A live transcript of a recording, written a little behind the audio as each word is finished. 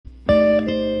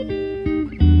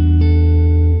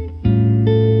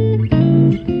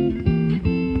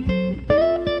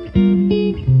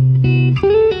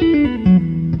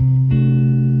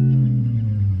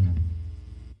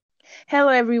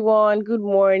everyone. Good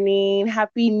morning.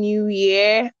 Happy New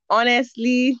Year.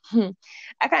 Honestly,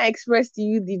 I can't express to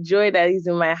you the joy that is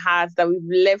in my heart that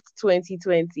we've left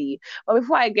 2020. But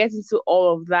before I get into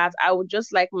all of that, I would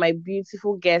just like my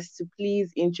beautiful guest to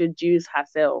please introduce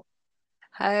herself.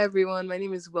 Hi everyone, my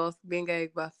name is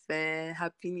Gbenga-Igbafen.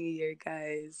 Happy New Year,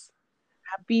 guys.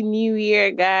 Happy New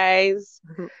Year, guys.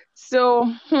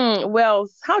 So, well,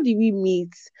 how did we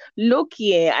meet?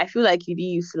 Loki, I feel like you did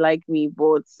used to like me,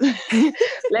 but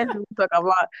let's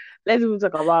even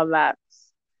talk about that.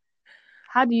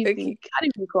 How do you Okay. think? How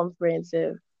did we become friends?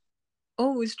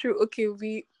 Oh, it's true. Okay,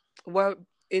 we were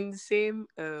in the same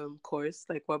course,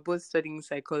 like we're both studying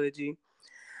psychology.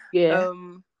 Yeah.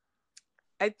 Um,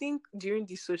 I think during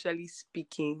the socially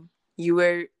speaking, you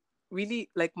were really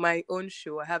like my own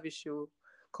show. I have a show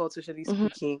called Socially Hmm.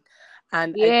 Speaking,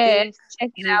 and I Yes. think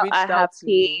Check it you out. I reached have out to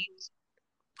paid. me.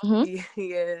 Hmm.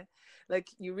 Yeah, like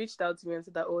you reached out to me and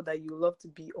said that that you love to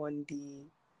be on the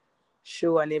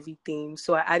show and everything.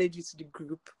 So I added you to the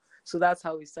group. So that's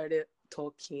how we started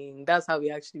talking. That's how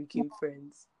we actually became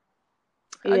friends.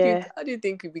 Yeah. How do you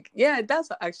think yeah, that's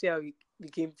actually how we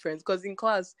became friends. Because in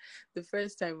class, the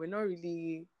first time I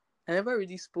never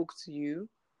really spoke to you.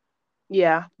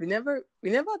 Yeah. We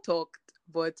never talked,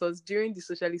 but it was during the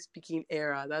socially speaking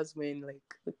era. That's when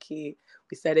like okay,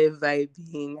 we started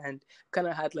vibing and kind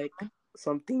of had like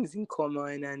some things in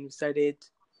common, and we started,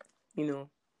 you know,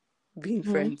 being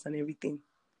Hmm. friends and everything.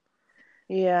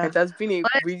 Yeah. It has been a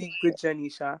Honestly, really good journey,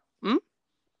 Sha. Hmm?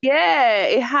 yeah,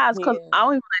 it has. Cause Yeah. I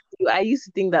don't even like you. I used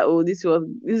to think that this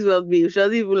was me. She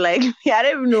doesn't even like me. I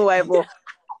don't even know why, but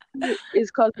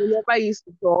it's because we never used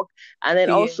to talk, and then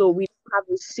Yeah. also we don't have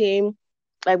the same,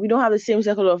 like we don't have the same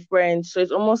circle of friends. So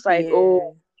it's almost like, oh,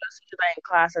 Yeah. just each other in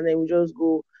class, and then we just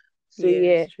go. So Yeah,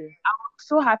 yeah, it's true.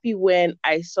 so happy when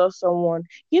I saw someone.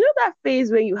 You know that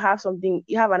phase when you have something,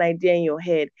 you have an idea in your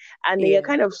head, and then you're Yeah.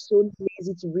 kind of so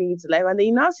lazy to bring it to life, and then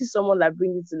you now see someone that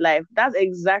brings it to life. That's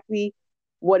exactly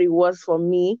what it was for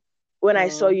me when I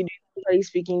saw Oh. you doing the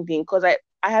speaking thing, because I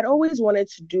had always wanted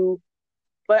to do,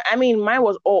 but I mean, mine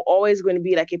was always going to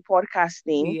be like a podcast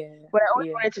thing. Yeah. But I always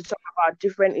Yeah. wanted to talk about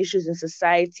different issues in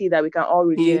society that we can all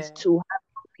relate Yeah. to, have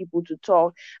people to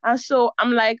talk. And so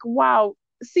I'm like, wow,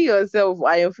 see yourself,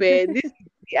 Ayanfe. This is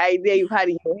the idea you've had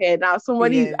in your head. Now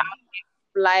somebody is Yeah. out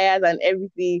flyers and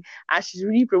everything, and she's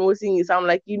really promoting it. So I'm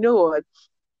like, you know what?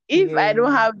 If I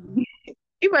don't Yeah. have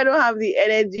if I don't have the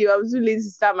energy, I'm too lazy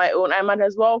to start my own, I might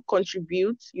as well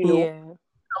contribute, Yeah.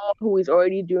 someone who is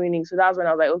already doing it. So that's when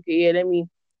I was like, okay, yeah, let me.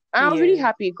 And I was really Yeah.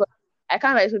 happy because I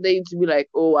kind of expected you to be like,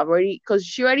 oh, I've already, because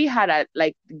she already had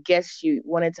like the guests she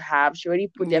wanted to have. She already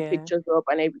put their Yeah. pictures up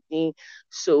and everything.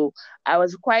 So I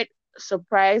was quite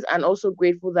surprised and also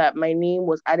grateful that my name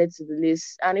was added to the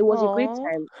list. And it was a great Oh.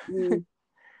 time.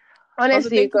 Also, Honestly,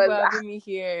 thank you because for having me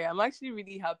here. I'm actually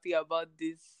really happy about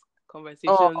these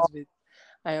oh, conversations with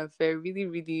Ayanfe. Really,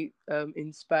 really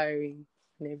inspiring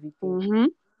and everything. mm-hmm,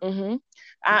 mm-hmm.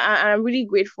 I'm really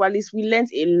grateful. At least we learned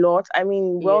a lot. I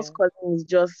mean, Wells Yeah. cousin is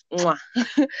just mwah.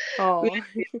 we Oh.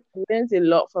 we learned a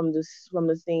lot from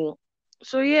the thing.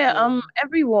 So yeah, Yeah.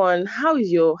 everyone, how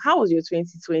was your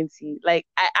 2020? Like,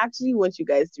 I actually want you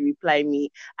guys to reply me.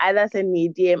 Either send me a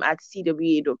DM at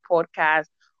cwa.podcast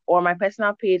or my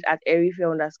personal page at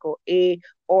erife_a,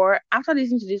 or after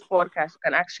listening to this podcast, you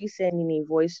can actually send in a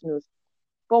voice note.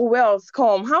 But Wells,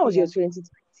 come, how was your Yeah.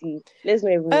 2020? Let's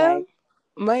not even lie. Um,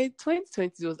 my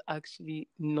 2020 was actually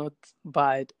not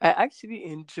bad. I actually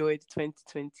enjoyed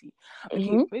 2020.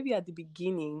 Okay, Mm-hmm. maybe at the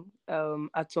beginning,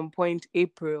 at some point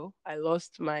April, I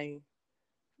lost my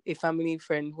a family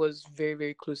friend who was very,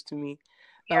 very close to me.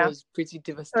 That Yeah. was pretty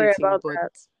Sorry devastating, about but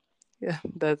that. yeah,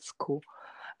 that's cool.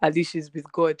 At least she's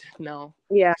with God now.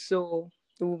 Yeah. So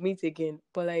we'll meet again.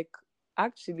 But like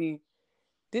actually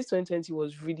this 2020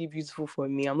 was really beautiful for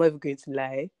me. I'm not even going to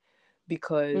lie,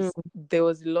 Mm, because there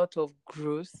was a lot of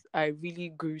growth. I really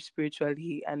grew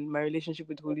spiritually, and my relationship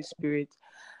with Holy Spirit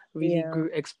really yeah. grew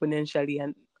exponentially.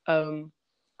 And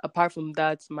apart from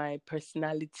that, my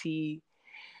personality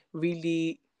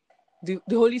really, the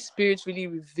Holy Spirit really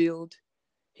revealed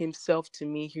himself to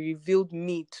me. He revealed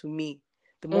me to me.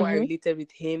 The more I Mm-hmm. related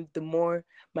with him, the more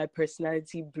my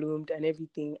personality bloomed and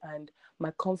everything, and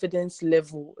my confidence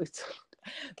level. It's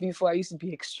before I used to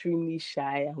be extremely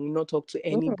shy. I will not talk to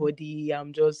Mm-hmm. anybody.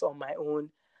 I'm just on my own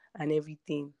and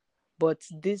everything. But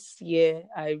this year,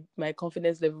 I my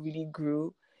confidence level really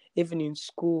grew. Even in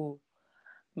school,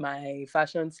 my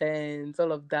fashion sense,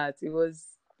 all of that. It was.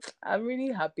 I'm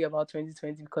really happy about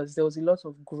 2020 because there was a lot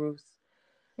of growth,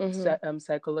 Mm-hmm.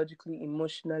 psychologically,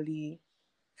 emotionally,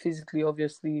 physically,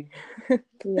 obviously,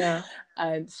 Yeah.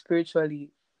 and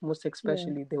spiritually. most Yeah.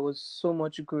 especially, there was so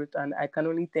much growth, and I can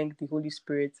only thank the Holy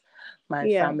Spirit, my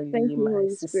Yeah. Thank family, you, my Holy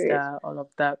Spirit. sister, all of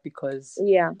that, because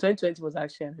Yeah. 2020 was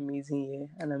actually an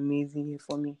amazing year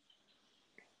for me.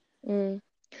 Mm.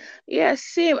 Yeah,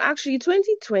 same. Actually,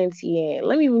 2020,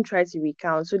 let me even try to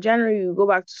recount. So January, we go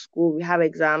back to school. We have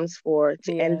exams for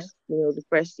to end, Yeah. the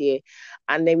first year.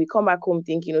 And then we come back home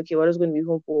thinking, okay, we're just going to be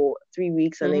home for 3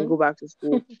 weeks and then Mm-hmm. go back to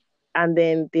school. And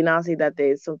then they now say that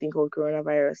there's something called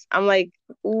coronavirus. I'm like,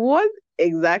 what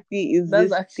exactly is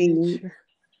That's this actually thing? true.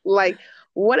 Like,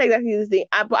 what exactly is this thing?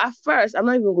 But at first, I'm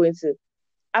not even going to.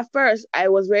 At first, I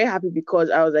was very happy because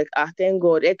I was like, thank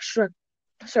God, extra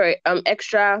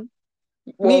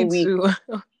Me 1 week, too.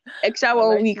 extra I'm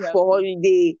 1 week actually for happy.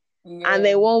 holiday, and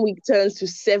then Yeah. 1 week turns to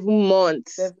 7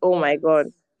 months. 7 Oh my God.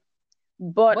 months.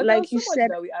 But But there like was you so much said,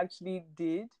 that we actually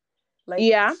did. Like,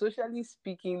 yeah, socially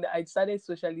speaking, I started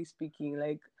socially speaking.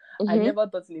 Like, I mm-hmm, never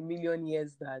thought in a million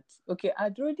years that, okay,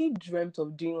 I'd already dreamt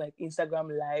of doing like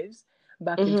Instagram lives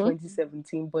back in mm-hmm,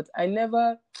 2017, but I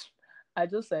never, I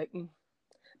just like,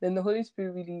 then the Holy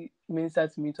Spirit really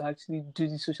ministered to me to actually do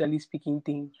the socially speaking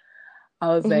thing. I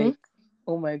was mm-hmm. like,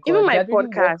 oh my Even God, he my had really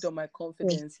worked podcast. on my Hmm.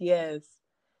 confidence. Yes.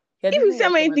 He had If you really see how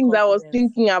worked on many my things I was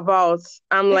confidence. thinking about,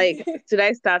 I'm like, should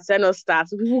I start? Should I not start?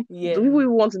 Do people Yeah.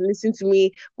 even want to listen to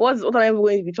me? What am I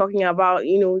going to be talking about?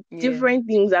 Yeah. Different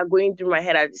things are going through my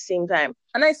head at the same time.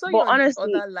 And I saw you But on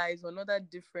honestly, other lives, on other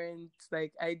different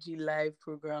like IG live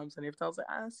programs and everything. I was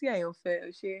like, see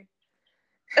Ayanfeoluwa.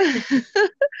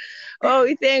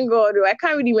 oh, thank God. I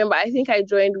can't really remember. I think I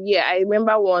joined. Yeah, I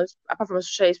remember once, apart from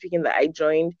socially speaking, that I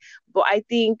joined. But I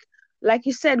think, like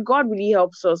you said, God really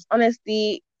helps us.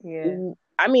 Honestly, Yeah.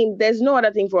 I mean, there's no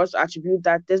other thing for us to attribute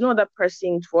that. There's no other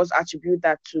person for us to attribute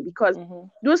that to because Mm-hmm.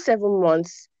 those 7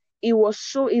 months, it was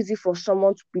so easy for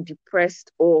someone to be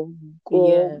depressed or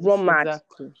Yes, run mad,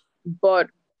 exactly. but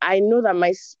I know that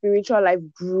my spiritual life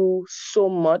grew so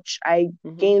much. I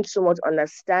Mm-hmm. gained so much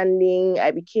understanding.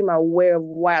 I became aware of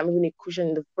why I'm even a Christian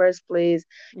in the first place.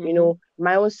 Mm-hmm.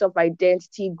 My own self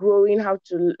identity, growing how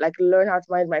to like learn how to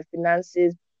manage my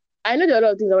finances. I know there are a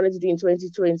lot of things I wanted to do in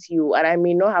 2020, and I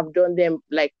may not have done them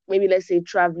like maybe let's say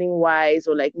traveling wise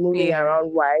or like moving Yeah.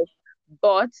 around wise,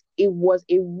 but it was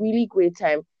a really great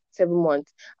time. 7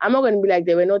 months. I'm not going to be like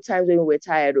there were no times when we were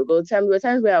tired. There were times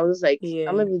where I was just like,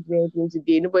 I'm not Yeah. even doing anything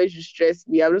today. Nobody should stress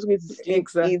me. I'm just going to sleep, eat,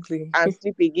 Exactly. and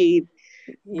sleep again.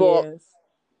 But Yes.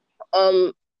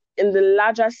 um, in the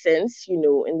larger sense, in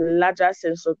the larger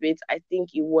sense of it, I think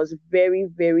it was very,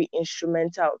 very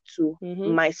instrumental to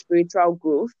Mm-hmm. my spiritual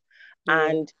growth.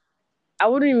 Yeah. And I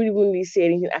wouldn't really say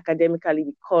anything academically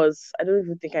because I don't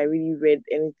even think I really read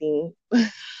anything.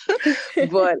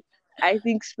 But I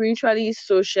think spiritually,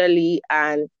 socially,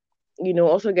 and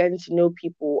also getting to know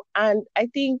people. And I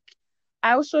think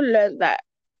I also learned that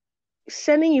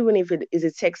sending, even if it is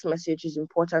a text message, is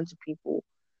important to people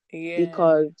Yeah.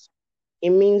 because it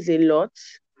means a lot.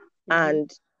 Mm-hmm.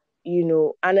 And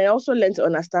and I also learned to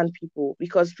understand people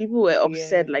because people were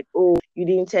upset, Yeah. like, oh, you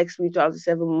didn't text me throughout the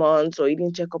 7 months or you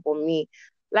didn't check up on me.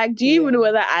 Like, do you even Yeah. know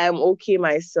whether I am okay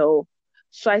myself?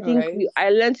 So I think Right. I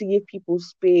learned to give people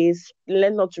space,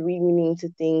 learn not to read meaning into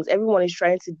things. Everyone is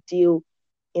trying to deal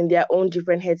in their own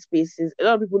different headspaces. A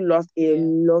lot of people lost a Yeah.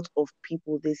 lot of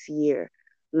people this year.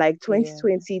 Like Yeah.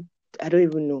 2020, I don't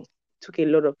even know. Took a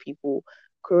lot of people.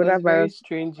 It was very Coronavirus,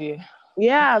 strange, yeah.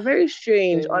 yeah, very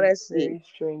strange, Very, honestly. very A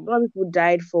strange. lot of people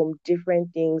died from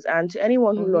different things. And to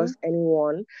anyone who Mm-hmm. lost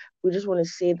anyone, we just want to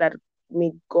say that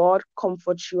may God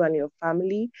comfort you and your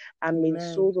family, and may the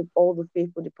Amen. souls of all the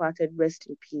faithful departed rest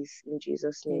in peace in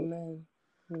Jesus' name. Amen.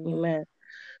 Amen. Amen.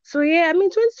 So yeah, I mean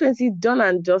 2020 done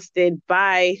and dusted.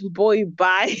 Bye. Boy,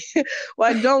 bye.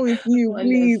 We're done with you.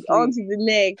 Please, on Honestly. to the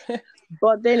next.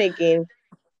 But then again,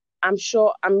 I'm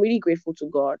really grateful to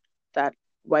God that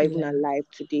we're even Yeah. alive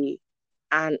today.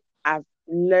 And I've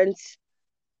learned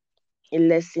a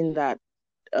lesson that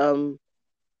um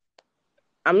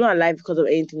I'm not alive because of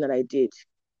anything that I did.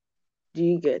 Do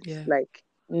you get? Yeah. Like,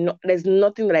 no, there's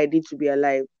nothing that I did to be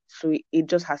alive. So it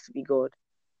just has to be God.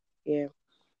 Yeah.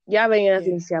 Do you have any other Yeah.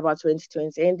 thing to say about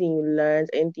 2020? Anything you learned?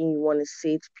 Anything you want to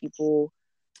say to people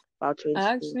about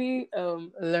I 2020? actually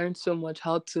learned so much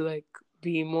how to like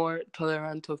be more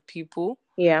tolerant of people,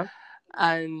 Yeah.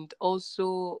 and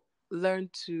also learn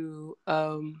to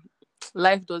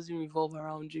life doesn't revolve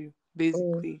around you, Mm,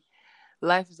 basically.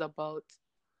 Life is about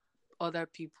other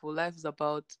people. Life is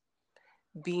about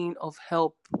being of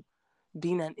help,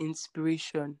 being an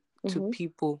inspiration to mm-hmm,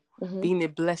 people, mm-hmm, being a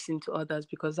blessing to others,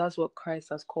 because that's what Christ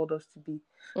has called us to be.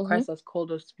 mm-hmm, Christ has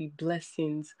called us to be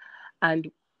blessings,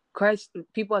 and Christ,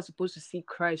 people are supposed to see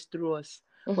Christ through us.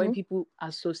 When Mm-hmm. people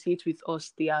associate with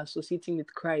us, they are associating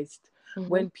with Christ. Mm-hmm.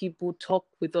 When people talk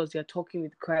with us, they're talking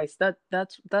with Christ. That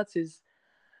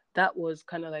was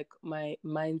kind of like my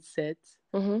mindset.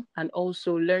 Mm-hmm. And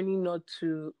also learning not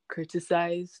to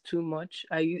criticize too much.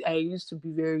 I used to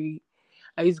be very,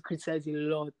 I used to criticize a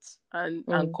lot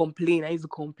and complain. I used to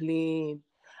complain.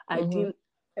 I Mm-hmm. didn't.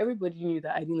 Everybody knew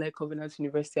that I didn't like Covenant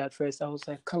University at first. I was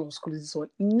like, "Kind of school is this one?"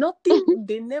 Nothing.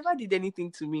 They never did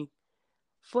anything to me.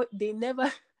 For they never.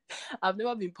 I've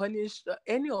never been punished or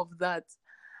any of that.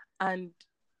 And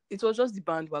it was just the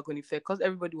bandwagon effect because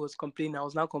everybody was complaining. I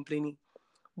was now complaining.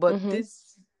 But Mm-hmm.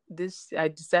 this I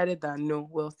decided that no,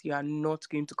 Wealth, you are not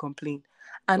going to complain.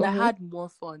 And I Mm-hmm. had more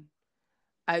fun.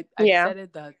 I Yeah.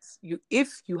 decided that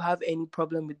if you have any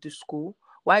problem with the school,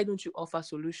 why don't you offer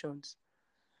solutions?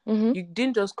 Mm-hmm. You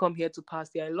didn't just come here to pass.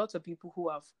 There are lots of people who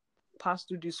have passed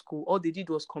through this school. All they did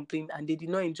was complain and they did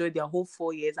not enjoy their whole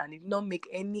 4 years and it did not make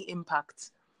any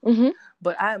impact. Mm-hmm.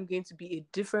 But I am going to be a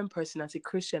different person as a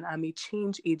Christian. I'm a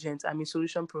change agent. I'm a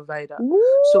solution provider.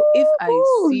 So if I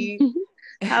Woo! see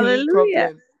any Hallelujah.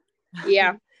 problem,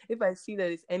 Yeah. if I see that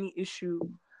there's any issue,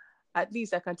 at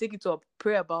least I can take it up,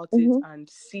 pray about it, Mm-hmm. and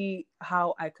see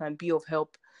how I can be of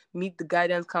help. Meet the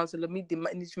guidance counselor, meet the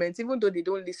management. Even though they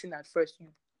don't listen at first, you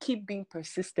keep being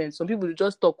persistent. Some people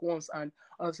just talk once and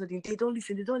all of a sudden they don't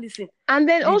listen. They don't listen. And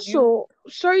then You, also,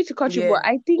 sorry to cut you, but yeah,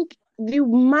 I think the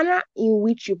manner in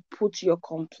which you put your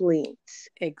complaints,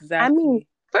 I mean, exactly.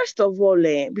 first of all,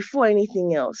 before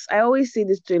anything else, I always say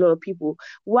this to a lot of people.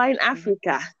 We're in Mm-hmm.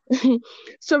 Africa.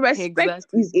 So respect Exactly.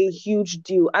 is a huge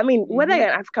deal. I mean, whether Mm-hmm. you're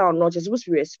in Africa or not, you're supposed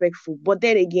to be respectful. But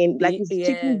then again, like it's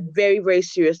taken Yes. very, very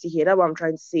seriously here. That's what I'm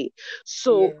trying to say.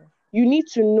 So Yeah. you need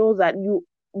to know that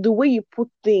the way you put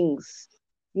things,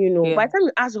 by Yeah. the time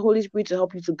you ask the Holy Spirit to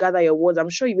help you to gather your words, I'm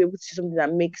sure you'll be able to see something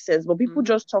that makes sense. But people Mm-hmm.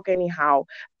 just talk anyhow,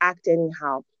 act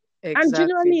anyhow. And Exactly.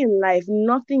 generally in life,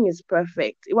 nothing is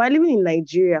perfect. We're living in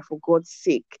Nigeria, for God's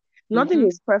sake. Nothing Mm-hmm.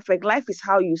 is perfect. Life is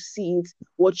how you see it,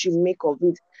 what you make of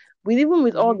it. Even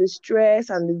with all Mm-hmm. the stress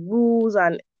and the rules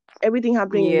and everything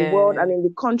happening in the world and Yeah. in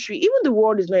the country, even the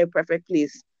world is not a perfect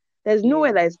place. There's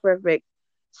nowhere Yeah. that is perfect.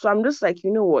 So I'm just like,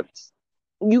 you know what?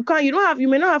 You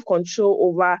may not have control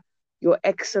over your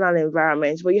external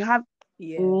environment, but you have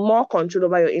Yeah. more control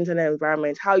over your internal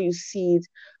environment, how you see it,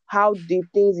 how the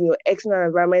things in your external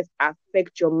environment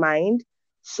affect your mind.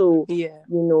 So, Yeah.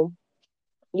 you know,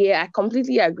 yeah, I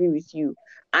completely agree with you.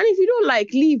 And if you don't like,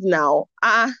 leave now.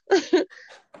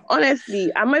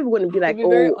 Honestly, I'm not even going to be To like, be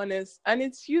very oh, honest, and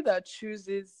it's you that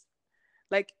chooses.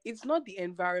 Like, it's not the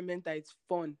environment that is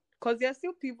fun, because there are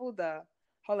still people that,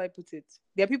 how do I put it?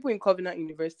 There are people in Covenant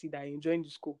University that are enjoying the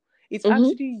school. It's mm-hmm,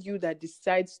 actually you that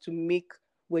decides to make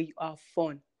where you are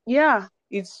fun. yeah,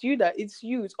 It's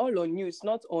all on you. It's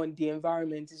not on the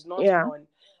environment. It's not yeah, on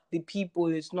the people.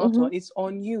 mm-hmm, It's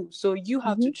on you. So you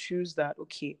have mm-hmm, to choose that,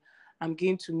 okay, I'm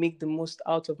going to make the most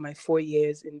out of my 4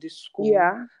 years in this school.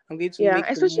 yeah, I'm going to yeah. make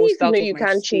the Especially if most you know out of you my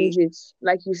can't change stay. it,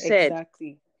 like you said.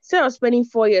 Exactly. Instead of spending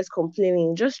 4 years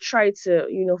complaining, just try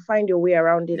to, find your way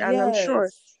around it. And I'm sure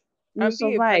Yes. you'll And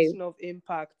be a survive. person of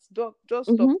impact. Don't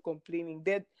just stop Mm-hmm. complaining.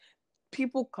 That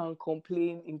people can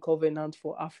complain in Covenant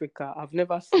for Africa. I've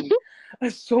never seen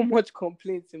so much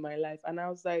complaints in my life. And I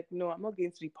was like, no, I'm not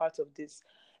going to be part of this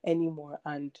anymore.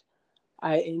 And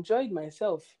I enjoyed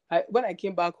myself. When I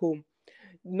came back home,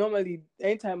 normally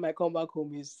anytime I come back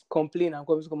home is complain. I'm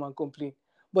going to come and complain.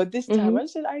 But this time Mm-hmm. I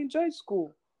said I enjoyed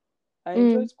school. I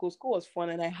Mm, enjoyed school. School was fun,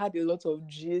 and I had a lot of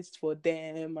gist for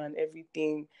them and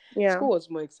everything. yeah. School was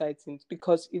more exciting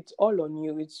because it's all on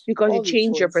you. It's Because you all a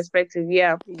change your choice. perspective.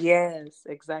 Yeah. Yes,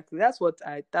 exactly. That's why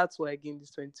I gained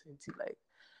this 2020. Like,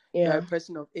 you're a Yeah.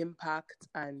 person of impact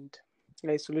and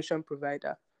you're a solution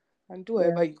provider, and do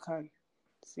whatever Yeah. you can.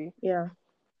 See? Yeah.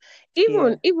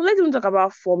 Even Yeah. even let's even talk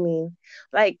about forming.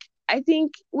 Like I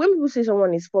think when people say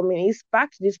someone is forming, it's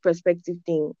back to this perspective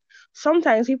thing.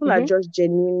 Sometimes people are Mm-hmm. just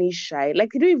genuinely shy. Like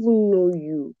they don't even know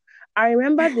you. I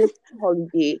remember this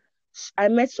holiday, I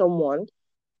met someone,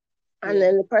 and Yeah.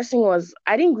 then the person was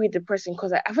I didn't greet the person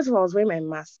because first of all I was wearing my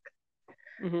mask.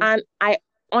 Mm-hmm. And I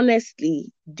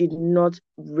honestly did not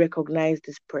recognize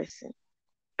this person.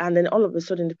 And then all of a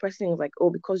sudden the person was like, oh,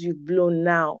 because you've blown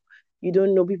now, you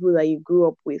don't know people that you grew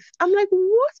up with. I'm like,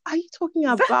 what are you talking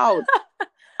about?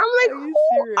 I'm like, Are you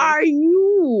who serious? are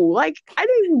you? Like, I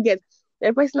don't even get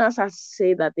the person else has to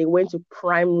say that they went to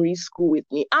primary school with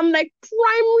me. I'm like,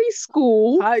 primary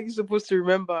school? How are you supposed to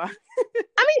remember?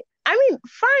 I mean,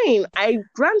 fine.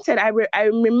 I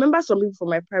remember some people from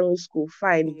my primary school,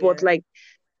 fine, but Yeah. like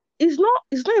it's not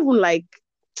even like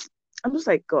I'm just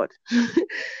like God.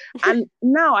 And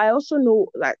now I also know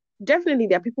that definitely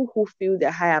there are people who feel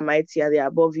they're high and mighty and they're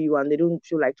above you and they don't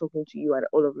feel like talking to you and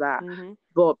all of that. Mm-hmm.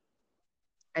 But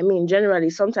I mean, generally,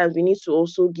 sometimes we need to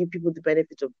also give people the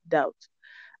benefit of doubt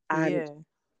and Yeah.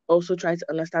 also try to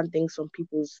understand things from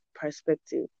people's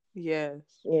perspective. Yes.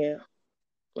 Yeah.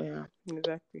 Yeah.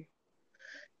 Exactly.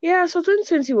 Yeah. So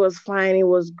 2020 was fine. It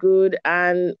was good.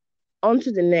 And on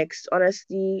to the next,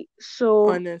 honestly. So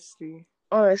what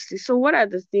are some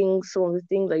of the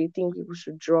things that you think people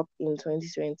should drop in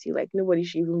 2020? Like nobody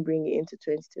should even bring it into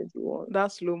 2021.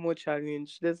 That slow mo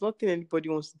challenge. There's nothing anybody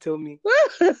wants to tell me.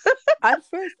 At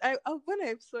first, when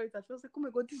I saw it, I was like, oh my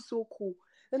god, this is so cool.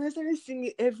 Then I started seeing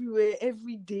it everywhere,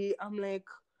 every day. I'm like,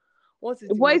 what is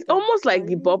the But it's matter? almost like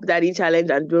the Bob Daddy challenge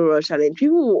and Don't Rush challenge.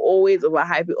 People will always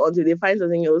overhype it until they find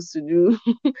something else to do.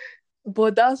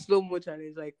 But that slow mo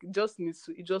challenge, like, it just needs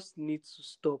to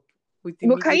stop with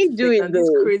But can immediate you do effect. it And this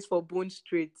though? craze for bone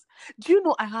straight. Do you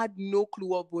know I had no clue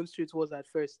what bone straight was at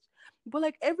first? But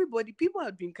like people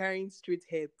had been carrying straight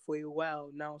hair for a while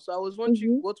now. So I was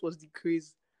wondering Mm-hmm. what was the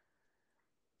craze.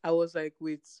 I was like,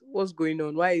 wait, what's going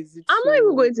on? Why is it I'm not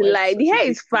even going to why is it lie. The such a hair big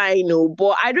is thing? fine, no,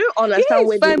 but I don't Yeah, understand it's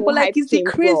where the fine, whole but like hype it's the came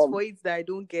craze from. for it that I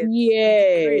don't get. It's the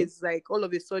Yeah. craze. Like all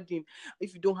of a sudden,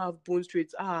 if you don't have bone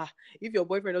straight, if your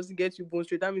boyfriend doesn't get you bone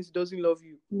straight, that means he doesn't love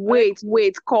you. Like,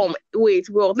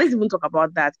 Well, let's even talk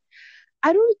about that.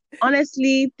 I don't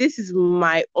honestly, this is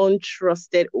my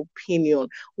untrusted opinion.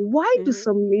 Why do mm-hmm.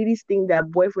 some ladies think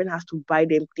that boyfriend has to buy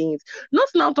them things? Not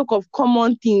now talk of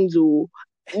common things, oh.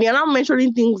 They're not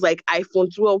mentioning things like iPhone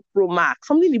 12 Pro Max,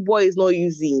 something the boy is not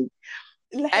using.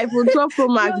 Like, iPhone 12 Pro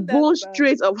do you Max, bone understand?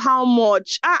 straight of how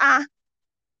much?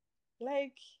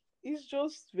 Like, it's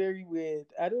just very weird.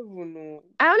 I don't even know.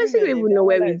 I honestly don't Women and even their know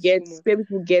wahala is too much. where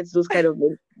people get those kind of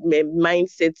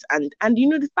mindsets, and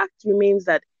the fact remains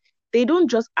that they don't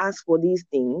just ask for these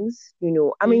things. I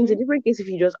mean, it's a Mm-hmm. different case if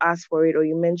you just ask for it or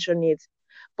you mention it,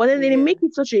 but then they Yeah. make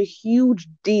it such a huge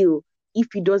deal if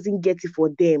he doesn't get it for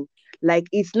them. Like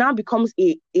it now becomes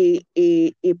a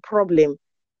problem.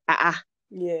 Uh-uh.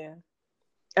 Yeah.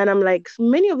 And I'm like,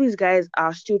 many of these guys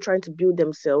are still trying to build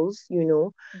themselves.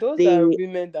 Those They are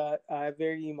women that are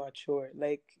very immature.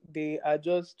 Like, they are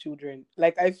just children.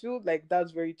 Like, I feel like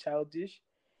that's very childish.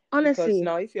 Because honestly.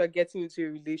 now, if you are getting into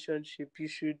a relationship, you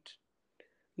should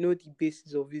know the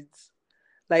basis of it.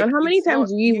 And Like, how many it's times not,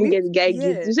 do you you even need, get the guy gifts?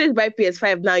 yeah, You say buy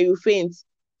PS5 now, you faint.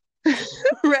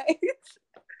 right,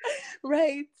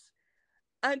 right.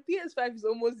 And PS5 is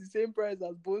almost the same price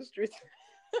as Bone Street.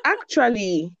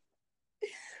 Actually,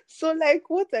 So, like,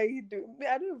 what are you doing?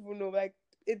 I don't even know. Like,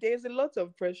 there's a lot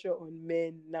of pressure on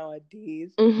men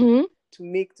nowadays mm-hmm.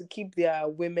 to keep their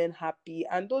women happy,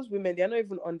 and those women, they're not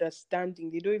even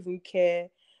understanding. They don't even care.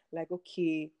 Like,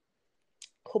 okay,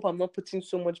 hope I'm not putting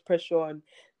so much pressure on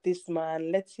this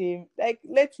man. Let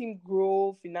him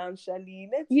grow financially.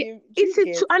 Let Yeah, him, do you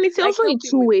get, it's like, also a help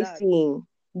him with two-way that. thing.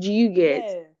 Do you get?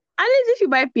 Yeah. At least if you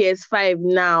buy PS5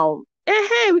 now, we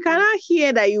Mm. cannot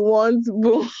hear that you want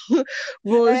bone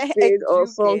straight Do or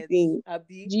you get, something.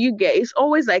 Abby? Do you get? It's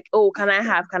always like, oh, can I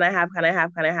have? Can I have? Can I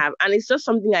have? Can I have? And it's just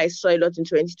something I saw a lot in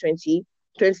 2020.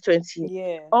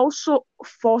 Yeah. Also,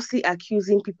 falsely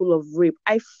accusing people of rape.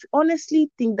 Honestly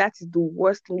think that is the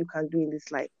worst thing you can do in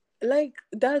this life. Like,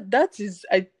 that is,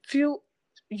 I feel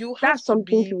you have That's to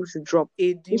something be people should drop.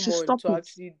 a They should demon stop to it.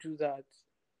 actually do that.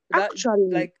 That, Actually,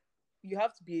 like, you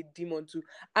have to be a demon to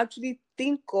actually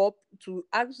think up, to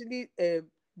actually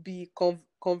be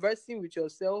conversing with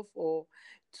yourself, or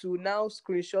to now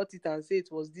screenshot it and say it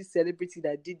was this celebrity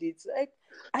that did it. Like,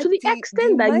 to the the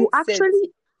extent that you mindset,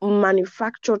 actually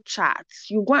manufacture charts,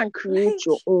 you go and create like,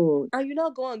 your own. and you now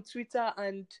go on Twitter,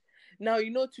 and now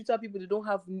Twitter people,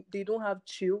 they don't have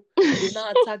chill. They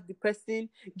now attack the person,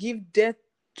 give death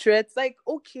threats. Like,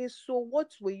 okay, so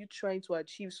what were you trying to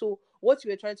achieve? So what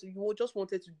you were trying to, just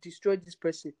wanted to destroy this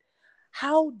person.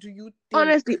 How do you think,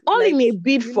 Honestly, all in like, a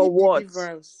bid you for need what?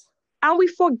 deliverance? And You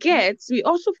we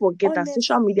also forget that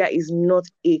social media honestly, is not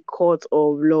a court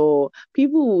of law.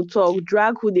 People will talk,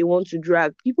 drag who they want to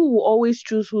drag. People will always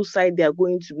choose whose side they are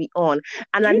going to be on.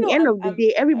 And do at you the know, end I'm of the I'm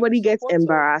day, I'm in everybody gets support of,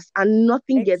 embarrassed and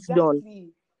nothing gets done.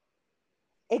 exactly.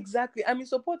 Exactly. I'm in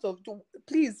support of.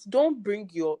 Please don't bring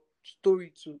your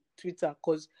story to Twitter,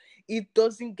 because it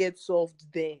doesn't get solved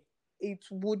there. It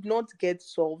would not get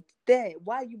solved there.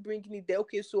 Why are you bringing it there?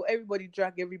 Okay, so everybody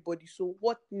drag everybody. So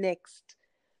what next?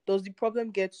 Does the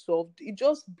problem get solved? It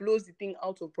just blows the thing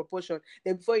out of proportion.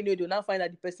 Then before you know it, you'll now find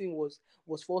that the person was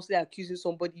falsely accusing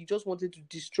somebody. You just wanted to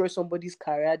destroy somebody's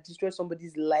career, destroy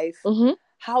somebody's life. Mm-hmm.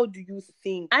 How do you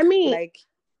think? I mean, Like,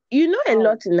 You know, a How?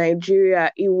 lot in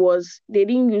Nigeria, they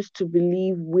didn't used to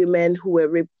believe women who were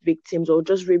rape victims or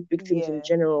just rape victims in Yeah.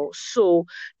 general. So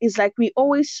it's like we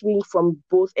always swing from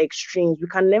both extremes. We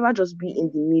can never just be in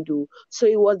Mm-hmm. the middle. So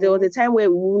there was Mm-hmm. a time where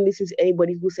we wouldn't listen to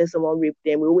anybody who says someone raped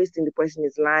them. We always think the person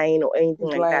is lying or anything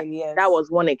It's like that. lying, That yes. was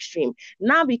one extreme.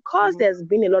 Now, because Mm-hmm. there's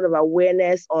been a lot of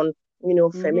awareness on,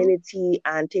 Mm-hmm. femininity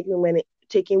and taking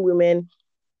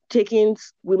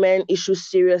women issues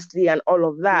seriously and all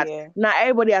of that. Yeah. Now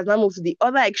everybody has now moved to the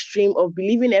other extreme of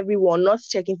believing everyone, not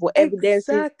checking for evidences,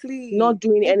 not Exactly.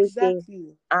 doing anything,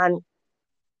 Exactly.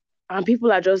 and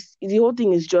people are just the whole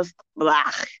thing is just blah.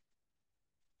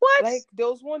 What? Like there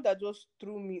was one that just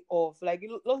threw me off. Like a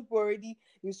lot of people already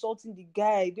insulting the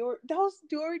guy. They were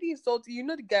already insulting. You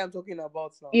know the guy I'm talking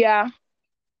about now. Yeah.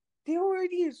 They were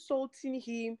already insulting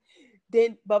him.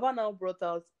 Then Baba now brought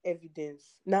out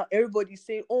evidence. Now everybody's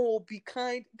saying, "Oh, be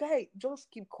kind, guy.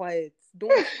 Just keep quiet.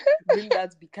 Don't bring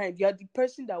that. Be kind. You are the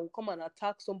person that will come and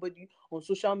attack somebody on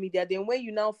social media. Then when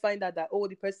you now find out that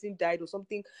the person died or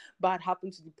something bad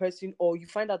happened to the person, or you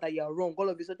find out that you are wrong, all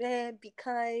of a sudden, be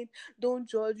kind. Don't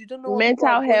judge. You don't know what people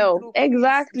are Mental going health. through. Please,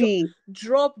 Exactly.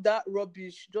 drop that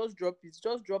rubbish. Just drop it.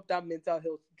 Just drop that mental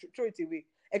health. Throw it away.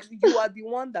 You are the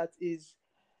one that is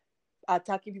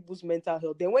attacking people's mental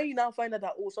health. Then when you now find out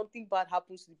that something bad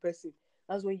happens to the person,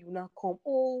 that's when you now come,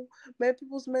 my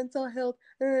people's mental health,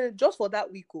 just for that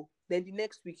week. Then the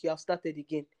next week you have started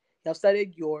again. You have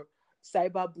started your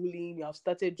cyberbullying. You have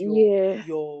started Yeah.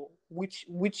 your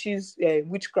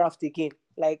witchcraft again.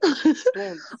 Like,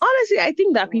 don't, Honestly, I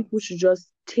think that don't. people should just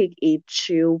take a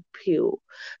chill pill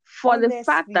for the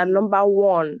fact that Honestly. number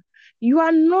one, you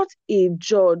are not a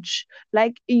judge.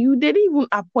 Like you didn't even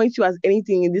appoint you as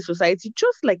anything in this society.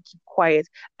 Just like keep quiet.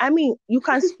 I mean, you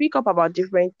can speak up about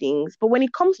different things, but when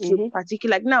it comes to Mm-hmm.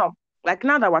 particular, like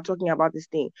now that we're talking about this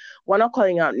thing, we're not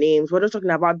calling out names. We're just talking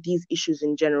about these issues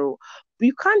in general. But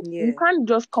you Yeah. can't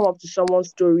just come up to someone's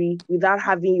story without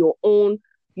having your own,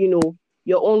 you know,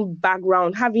 your own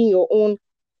background, having your own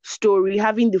story,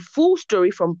 having the full story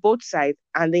from both sides,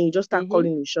 and then you just start Mm-hmm.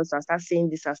 calling the shots and start saying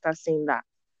this and start saying that.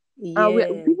 And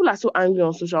Yeah. people are so angry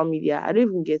on social media. I don't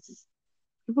even get it.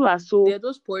 People are so They're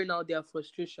just pouring out their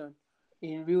frustration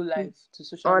in real life to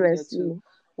social media too. honestly.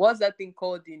 What's that thing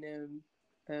called in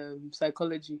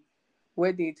psychology,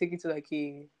 where they take it to like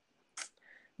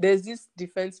there's this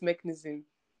defense mechanism.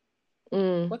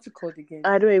 Mm, What's it called again?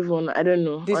 I don't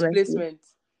know, honestly. Displacement. Is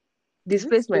it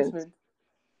Displacement. displacement?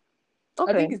 I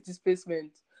Okay. think it's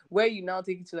displacement, where you now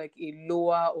take it to like a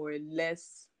lower or a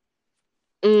less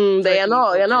They are threatening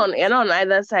not you're object. not on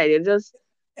either side. You're just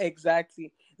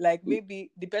Exactly. Like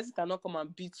maybe the person cannot come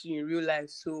and beat you in real life,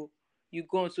 so you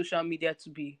go on social media to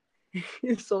be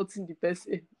insulting the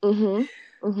person. mm-hmm.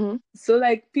 Mm-hmm. So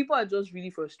like people are just really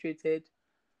frustrated,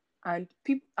 and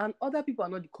other people are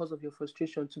not the cause of your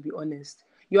frustration. To be honest,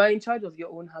 you are in charge of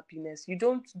your own happiness. You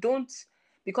don't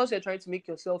because you're trying to make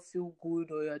yourself feel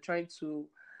good, or you're trying to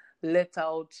let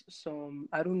out some,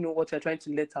 I don't know what you're trying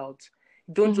to let out.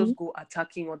 Don't Mm-hmm. just go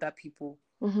attacking other people.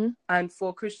 Mm-hmm. And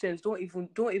for Christians, don't even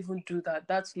do that.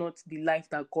 That's not the life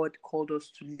that God called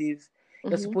us to live.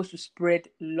 You're Mm-hmm. supposed to spread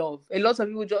love. A lot of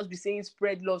people just be saying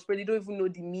spread love, spread. They don't even know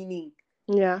the meaning.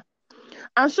 Yeah.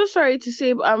 I'm so sorry to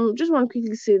say, but just want to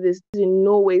quickly say this. In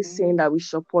no way Mm-hmm. saying that we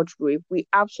support rape. We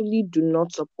absolutely do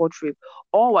not support rape.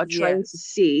 All we're trying to Yes.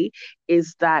 say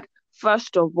is that,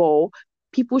 first of all,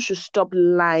 people should stop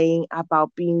lying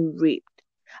about being raped.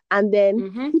 And then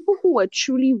Mm-hmm. people who were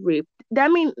truly raped, I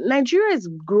mean, Nigeria is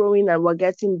growing and we're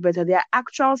getting better. There are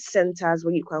actual centers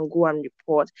where you can go and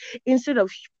report instead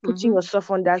of putting Mm-hmm.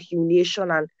 yourself under humiliation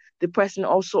and the person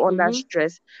also under Mm-hmm.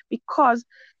 stress, because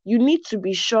you need to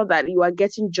be sure that you are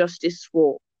getting justice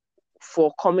for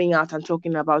coming out and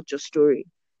talking about your story.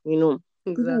 You know,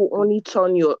 people will Exactly. only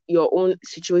turn your own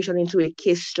situation into a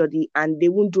case study and they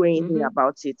won't do anything Mm-hmm.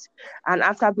 about it. And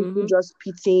after people Mm-hmm. just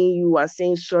pitying you and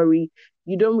saying sorry,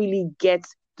 you don't really get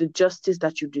the justice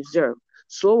that you deserve.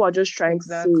 So what we're just trying to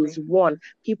say is, Exactly. one,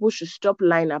 people should stop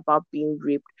lying about being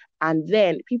raped. And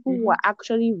then people who Mm-hmm. are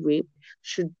actually raped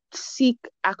should seek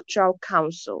actual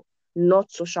counsel,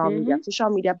 not social media. Mm-hmm. Social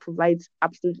media provides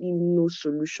absolutely no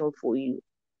solution for you.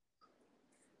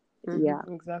 Yeah,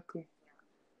 Mm-hmm. Exactly.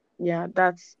 yeah,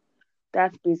 that's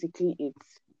basically it.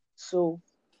 So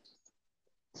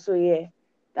yeah,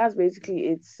 that's basically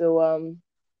it. So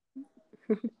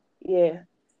yeah.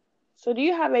 So do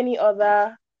you have any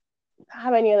other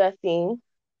thing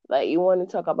that you want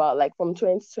to talk about, like from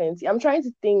 2020? I'm trying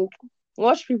to think.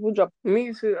 Watch people drop.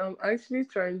 Me too. I'm actually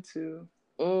trying to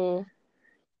Mm,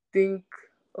 think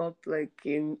up like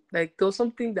there was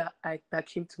something that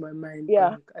came to my mind, but yeah.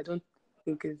 like I don't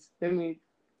think it's. Let me.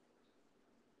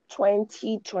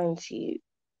 2020.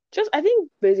 Just, I think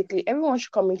basically everyone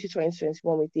should come into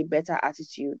 2021 with a better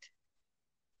attitude.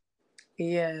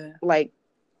 Yeah. Like,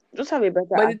 just have a better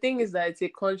But the thing attitude. is that it's a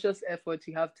conscious effort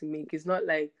you have to make. It's not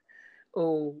like,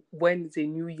 oh, when it's a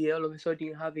new year, all of a sudden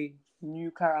you have a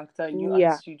new character, a new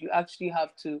Yeah, attitude. You actually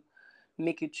have to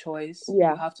make a choice. You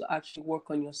yeah. have to actually work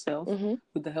on yourself Mm-hmm.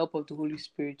 with the help of the Holy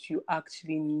Spirit. You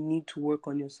actually need to work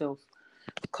on yourself.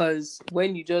 Because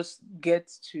when you just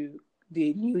get to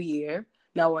the new year,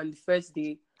 now on the first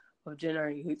day of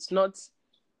January, it's not,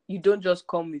 you don't just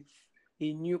come with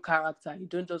a new character. You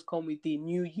don't just come with a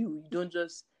new you. You don't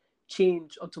just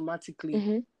change automatically.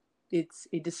 Mm-hmm. It's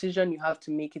a decision you have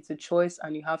to make. It's a choice,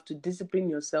 and you have to discipline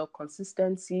yourself.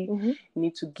 Consistency. Mm-hmm. You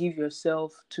need to give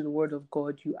yourself to the Word of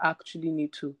God. You actually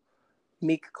need to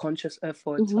make conscious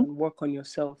efforts Mm-hmm. and work on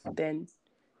yourself. Then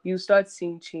you start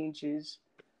seeing changes.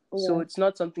 So Yeah. it's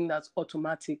not something that's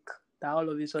automatic, that all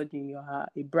of a sudden you're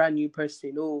a brand new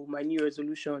person. Oh, my new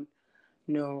resolution.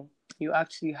 No, you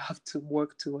actually have to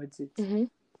work towards it. Mm-hmm.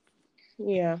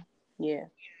 Yeah. Yeah.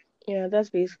 Yeah, that's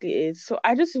basically it. So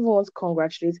I just even want to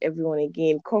congratulate everyone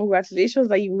again. Congratulations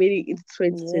that you made it into Yeah.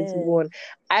 2021.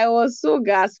 I was so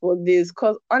gassed for this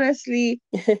because honestly,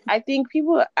 I think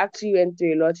people actually went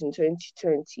through a lot in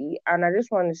 2020. And I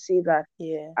just want to say that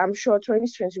Yeah. I'm sure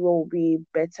 2021 will be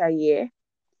a better year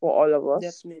for all of us.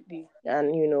 Definitely.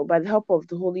 And, by the help of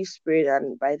the Holy Spirit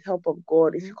and by the help of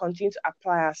God, if Mm-hmm. we continue to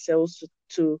apply ourselves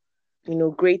to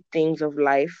great things of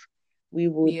life, we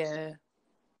would Yeah.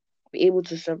 be able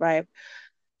to survive.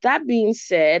 That being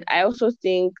said, I also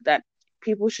think that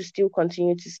people should still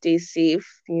continue to stay safe,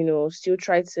 still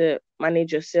try to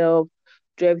manage yourself,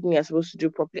 do everything you're supposed to do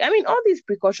properly. I mean, all these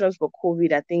precautions for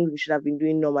COVID are things we should have been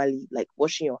doing normally, like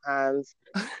washing your hands,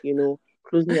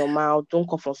 closing your mouth, don't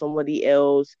cough on somebody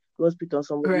else, don't spit on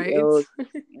somebody Right. else.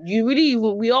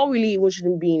 We all really even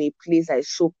shouldn't be in a place that is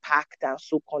so packed and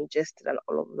so congested and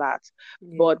all of that.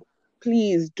 Yeah. But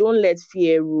please don't let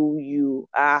fear rule you.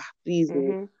 Please, oh,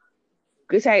 Mm-hmm.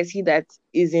 greater is he that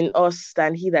is in us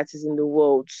than he that is in the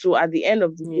world. So at the end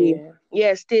of the day, Yeah.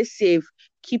 yeah, stay safe,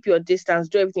 keep your distance,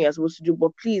 do everything you're supposed to do.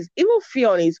 But please, even fear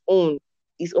on its own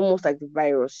is almost like the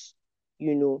virus,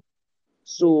 you know. Yeah.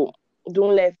 So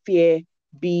don't let fear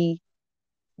be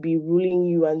be ruling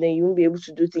you, and then you won't be able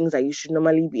to do things that you should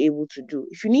normally be able to do.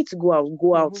 If you need to go out,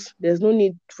 go out. Mm-hmm. There's no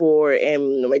need for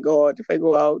oh my god, if I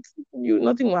go out,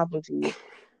 nothing will happen to you.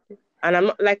 And I'm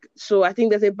not like, so I think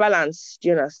there's a balance. Do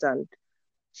you understand?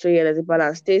 So yeah, there's a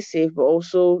balance. Stay safe, but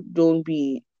also don't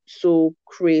be so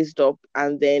crazed up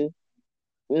and then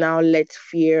now let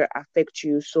fear affect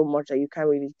you so much that you can't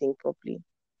really think properly.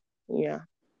 Yeah.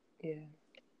 Yeah.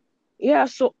 Yeah,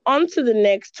 so on to the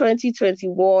next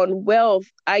 2021. Wealth,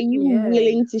 are you Yeah.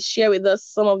 willing to share with us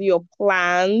some of your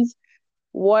plans?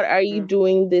 What are you Mm.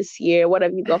 doing this year? What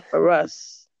have you got for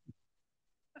us?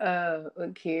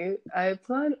 Okay. I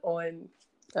plan on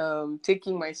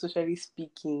taking my socially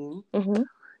speaking Mm-hmm.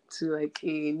 to like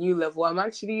a new level. I'm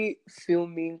actually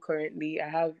filming currently. I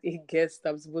have a guest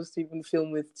I'm supposed to even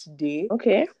film with today.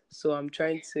 Okay. So I'm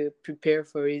trying to prepare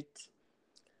for it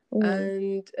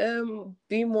Mm. and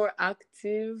be more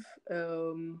active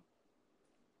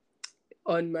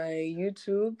on my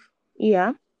YouTube,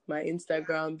 Yeah. my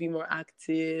Instagram, be more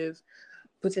active,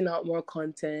 putting out more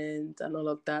content and all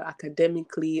of that.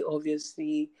 Academically,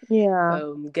 obviously,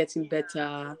 Yeah. getting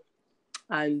better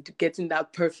and getting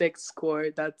that perfect score.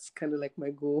 That's kind of like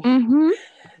my goal. Mm-hmm.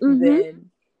 Mm-hmm.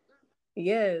 Then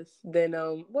yes, then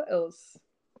what else?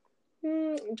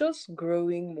 Just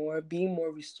growing more, being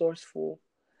more resourceful,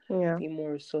 Yeah. being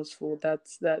more resourceful.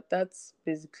 That's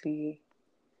basically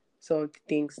some of the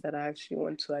things that I actually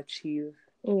want to achieve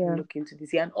and Yeah. look into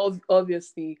this year. And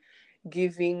obviously,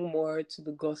 giving more to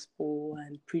the gospel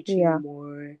and preaching Yeah.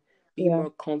 more, being Yeah. more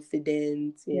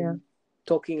confident Yeah. in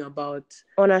talking about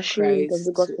Unashamed of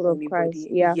the Christ to gospel of Christ.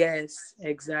 anybody. Yeah. Yes,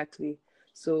 exactly.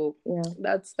 So Yeah.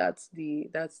 that's the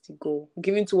goal.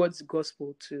 Giving towards the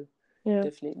gospel too, Yeah.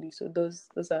 definitely. So those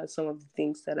are some of the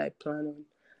things that I plan on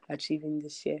achieving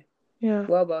this year. Yeah.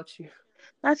 What about you?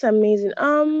 That's amazing.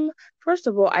 First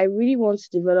of all, I really want to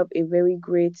develop a very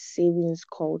great savings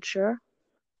culture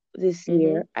this Mm-hmm.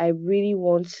 year. I really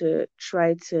want to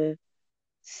try to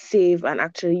save and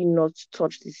actually not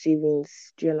touch the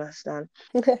savings. Do you understand?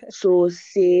 So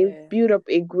save, Yeah. build up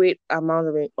a great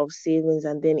amount of savings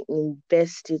and then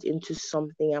invest it into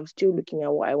something. I'm still looking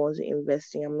at what I want to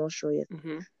invest in. I'm not sure yet.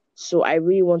 Mm-hmm. So I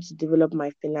really want to develop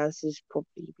my finances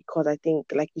properly because I think,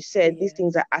 like you said, these Yeah.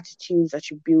 things are attitudes that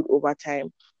you build over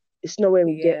time. It's not when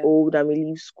we get Yeah. old and we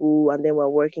leave school and then we're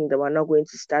working that we're not going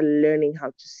to start learning how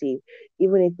to save,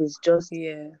 even if it's just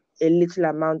Yeah. a little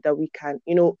amount that we can,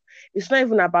 it's not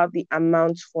even about the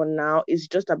amount for now. It's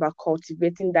just about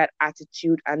cultivating that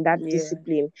attitude and that Yeah.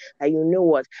 discipline that, you know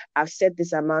what, I've set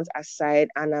this amount aside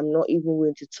and I'm not even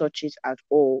going to touch it at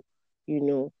all,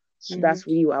 So Mm-hmm. that's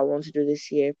really what I want to do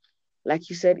this year. Like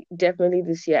you said, definitely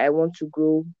this year I want to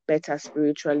grow better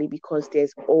spiritually because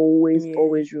there's always, Yeah.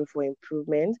 always room for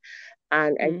improvement.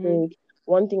 And I Mm-hmm. think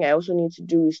one thing I also need to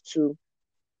do is to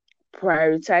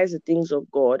prioritize the things of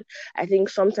God. I think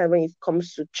sometimes when it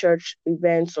comes to church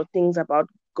events or things about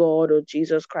God or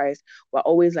Jesus Christ, we're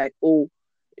always like, oh,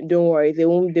 don't worry, they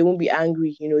won't be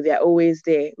angry. They're always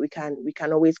there. We can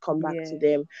always come back to Yeah.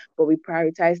 them. But we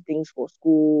prioritize things for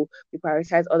school, we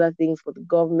prioritize other things for the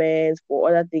government, for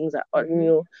other things that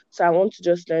Mm-hmm. So I want to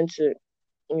just learn to,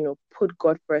 put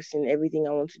God first in everything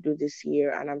I want to do this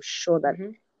year. And I'm sure that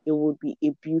Mm-hmm. it would be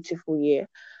a beautiful year.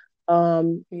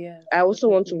 Um, Yeah, I also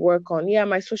want to definitely. work on,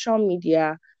 my social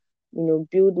media,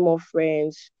 build more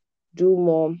friends, do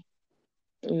more,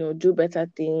 do better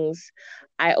things.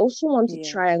 I also want to Yeah.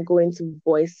 try and go into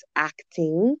voice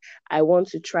acting. I want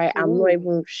to try, I'm not Ooh.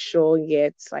 even sure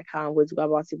yet, like how I'm going to go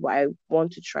about it, but I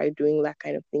want to try doing that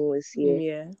kind of thing this year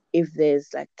Yeah. if there's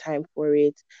like time for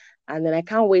it. And then I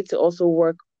can't wait to also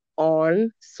work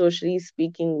on socially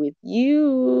speaking with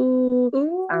you.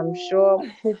 I'm Ooh. sure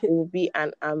it will be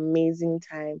an amazing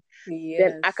time.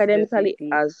 Then Yes, academically,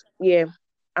 definitely.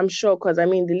 I'm sure because I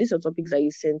mean the list of topics that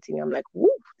you sent in, I'm like,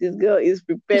 whoop, this girl is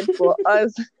prepared for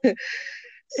us.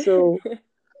 So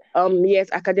yes,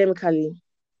 academically,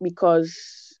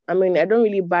 because I mean I don't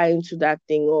really buy into that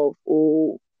thing of,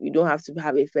 oh, you don't have to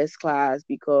have a first class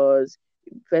because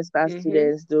first class Mm-hmm.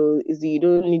 students though is you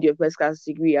don't need your first class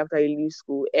degree after you leave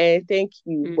school. Thank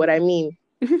you. But I Mm-hmm. mean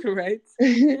Right?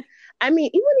 I mean,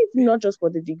 even if not just for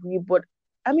the degree, but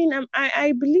I mean,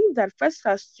 I believe that first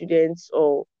class students,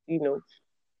 or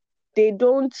they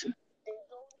don't.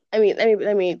 I mean,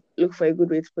 let me look for a good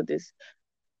way to put this.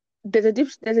 There's a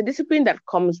discipline that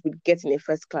comes with getting a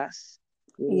first class,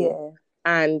 Yeah.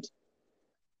 and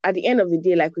at the end of the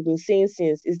day, like we've been saying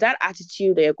since, is that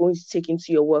attitude that you're going to take into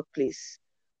your workplace,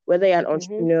 whether you're an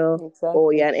entrepreneur Mm-hmm.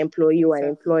 or you're Exactly. an employee or an Exactly.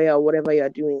 employer or whatever you're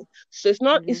doing. So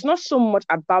Mm-hmm. it's not so much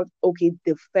about okay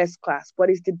the first class, but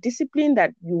it's the discipline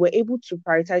that you were able to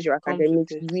prioritize your Comes with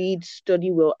academics, it. read,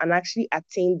 study well, and actually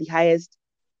attain the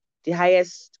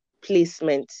highest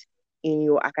placement in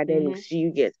your Mm-hmm. academics. Do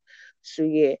you get? So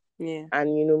yeah, Yeah.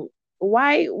 and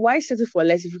why settle for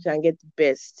less if you can get the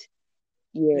best?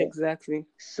 Yeah. Exactly.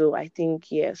 So I think,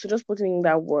 yeah, so just putting in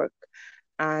that work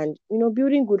and,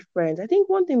 building good friends. I think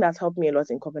one thing that's helped me a lot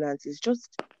in Covenant is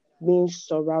just being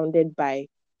surrounded by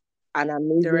an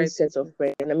The amazing right set of people.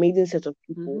 friends, an amazing set of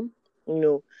people, Mm-hmm. you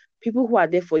know, people who are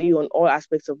there for you on all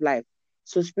aspects of life.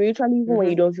 So spiritually, even when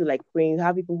you Mm-hmm. don't feel like praying, you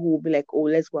have people who will be like, oh,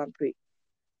 let's go and pray.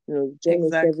 Join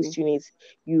a service Exactly. unit.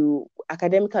 You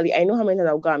academically, I know how many times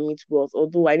I'll go and meet Wealth,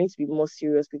 although I need to be more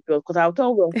serious with Wealth because I'll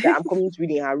tell Wealth that I'm coming to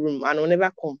read in her room and I'll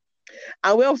never come.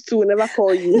 And Wealth too will never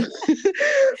call you.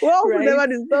 Wealth will Right? never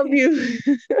disturb you.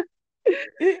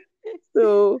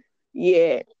 So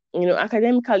yeah,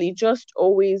 academically, just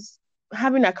always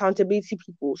having accountability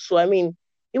people. So I mean,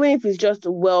 even if it's just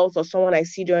Wealth or someone I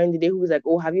see during the day who's like,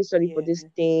 oh, have you studied for this Yeah.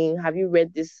 thing? Have you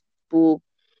read this book?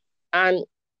 And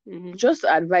Mm-hmm. just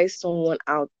to advise someone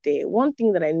out there, one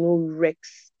thing that I know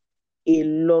wrecks a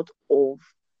lot of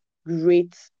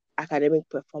great academic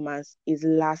performance is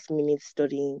last minute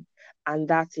studying. And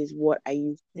that is what I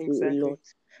used to do a lot.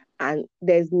 Exactly. And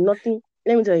there's nothing,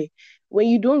 let me tell you, when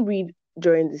you don't read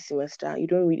during the semester, you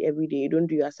don't read every day, you don't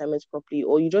do your assignments properly,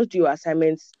 or you just do your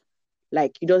assignments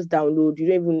like you just download, you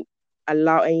don't even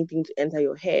allow anything to enter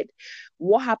your head.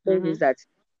 What happens is Mm-hmm. that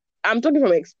I'm talking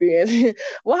from experience.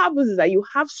 What happens is that you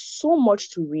have so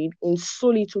much to read in so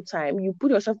little time. You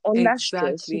put yourself under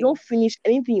stress. You Exactly. don't finish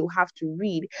anything you have to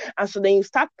read, and so then you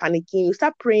start panicking. You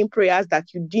start praying prayers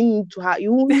that you didn't need to have.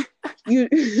 You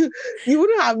you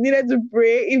wouldn't have needed to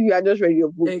pray if you had just read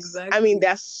your books. I mean, Exactly.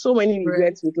 there's so many Right.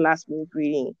 regrets with last minute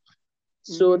reading.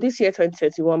 So Mm-hmm. this year,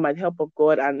 2021, by the help of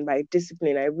God and by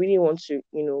discipline, I really want to,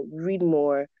 read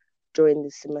more during the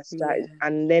semester Yeah.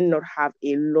 and then not have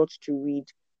a lot to read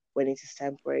when it is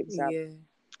time for exam. Yeah.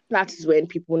 That is when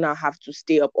people now have to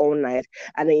stay up all night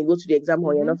and then you go to the exam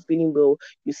hall, you're Mm-hmm. not feeling well,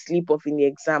 you sleep off in the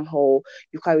exam hall,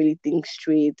 you can't really think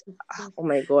straight. Oh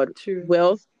my God. True.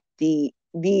 Well, the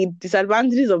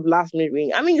disadvantages of last minute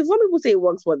reading. I mean, some people say it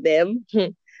works for them,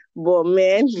 but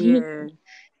man, Yeah.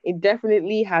 it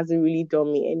definitely hasn't really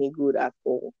done me any good at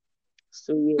all.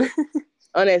 So yeah,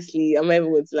 honestly, I'm never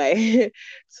going to lie.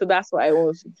 So that's what I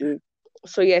want to do.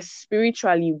 So yes,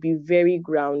 spiritually be very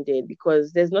grounded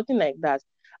because there's nothing like that.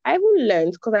 I even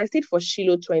learned because I stayed for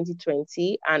Shiloh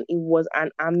 2020 and it was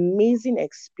an amazing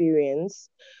experience.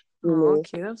 You Oh, know,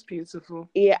 okay, that's beautiful.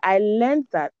 yeah, I learned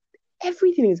that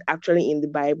everything is actually in the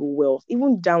Bible well,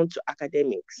 even down to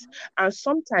academics. And Mm-hmm.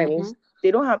 sometimes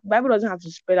Bible doesn't have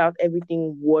to spell out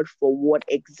everything word for word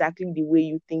exactly the way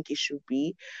you think it should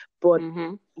be. But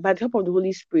Mm-hmm. by the help of the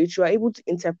Holy Spirit, you are able to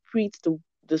interpret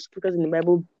the scriptures in the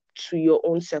Bible to your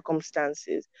own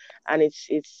circumstances. And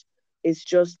it's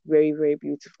just very, very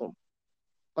beautiful.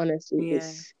 Honestly, Yeah.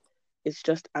 it's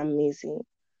just amazing.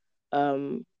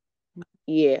 Um,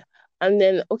 yeah. And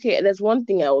then okay, there's one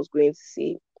thing I was going to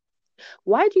say.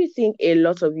 Why do you think a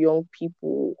lot of young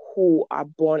people who are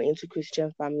born into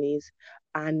Christian families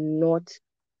are not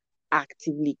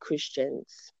actively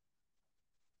Christians?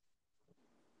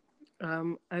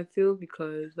 I feel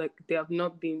because like they have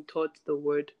not been taught the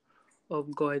word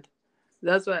of God.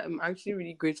 That's why I'm actually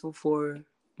really grateful for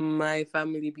my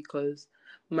family because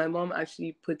my mom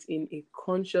actually put in a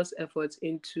conscious effort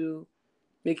into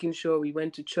making sure we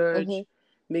went to Mm-hmm, church,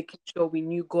 making sure we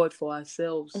knew God for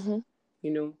ourselves. mm-hmm,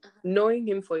 You know, knowing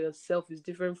Him for yourself is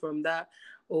different from that,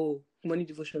 oh, morning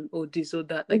devotion, oh, this or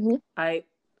that. Like, mm-hmm, I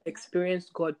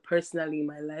experienced God personally in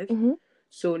my life. mm-hmm,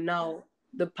 So now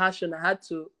the passion, I had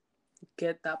to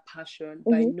get that passion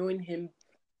by mm-hmm, knowing Him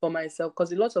for myself.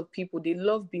 Because a lot of people, they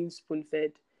love being spoon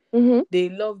fed. mm-hmm, They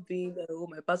love being, oh,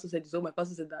 my pastor said this, oh, my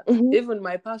pastor said that. mm-hmm, Even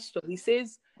my pastor, he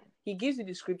says, he gives you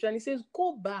the scripture and he says,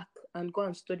 go back and go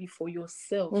and study for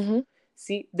yourself. mm-hmm,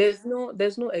 See, there's no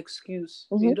excuse.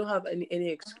 mm-hmm. You don't have any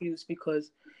excuse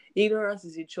because ignorance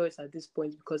is a choice at this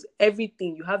point because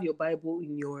everything you have your Bible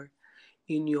in your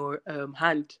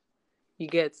hand. You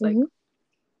get like Mm-hmm.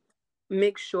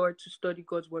 make sure to study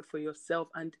God's word for yourself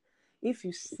and if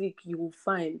you seek you will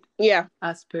find Yeah,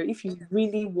 as per if you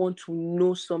really want to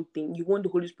know something, you want the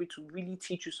Holy Spirit to really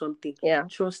teach you something, yeah,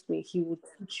 trust me, He will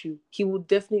teach you. He will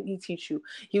definitely teach you.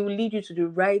 He will lead you to the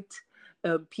right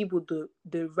people,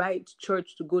 the right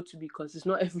church to go to because it's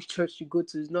not every church you go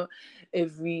to, it's not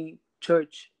every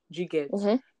church you get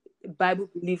mm-hmm, Bible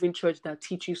believing church that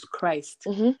teaches Christ.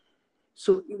 mm-hmm,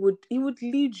 So it would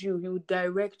lead you, he would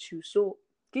direct you. So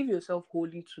give yourself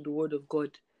wholly to the word of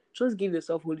God. Just give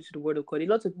yourself wholly to the word of God. A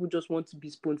lot of people just want to be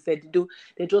spoon fed.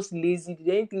 They're just lazy.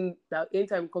 Anything that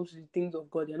anytime it comes to the things of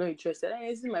God, they're not interested. Hey,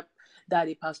 this is my dad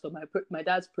a pastor. My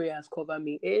dad's prayer has covered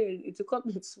me. Hey, it's to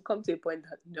come to a point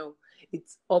that no,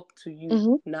 it's up to you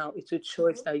mm-hmm. now. It's a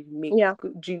choice that you make. Yeah,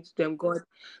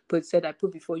 God said, I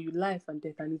put before you life and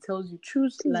death, and He tells you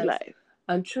choose this is life. life.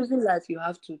 And choosing life, you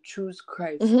have to choose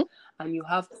Mm-hmm. Christ, and you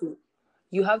have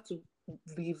to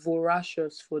be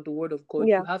voracious for the word of God.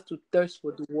 Yeah, You have to thirst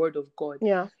for the word of God.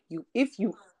 yeah, You if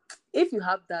you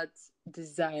have that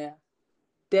desire,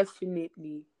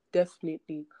 definitely,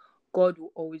 definitely, God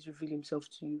will always reveal Himself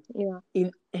to you yeah.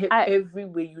 in I every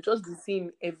way. You just be seeing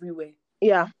Him everywhere.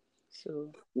 yeah. So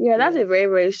Yeah, that's yeah. a very,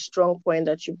 very strong point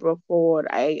that you brought forward.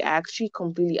 I actually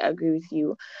completely agree with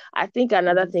you. I think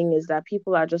another Mhm. thing is that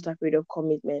people are just afraid of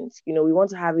commitment. We want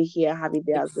to have it here, have it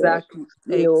there as well. Exactly,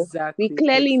 We exactly,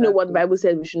 clearly know what the exactly. Bible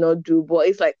says we should not do, but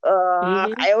it's like,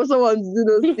 Mm-hmm. I also want to do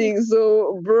those things.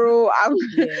 So, bro, I'm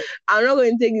Yeah, I'm not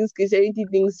going to take this Christianity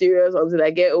thing serious until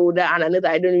I get older and I know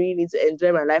that I don't really need to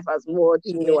enjoy my life as much.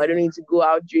 I don't yeah, need to go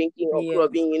out drinking or yeah.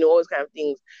 clubbing, all those kind of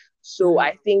things. So Mm-hmm.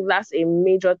 I think that's a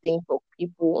major thing for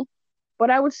people. But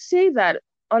I would say that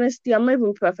honestly, I'm not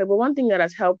even perfect. But one thing that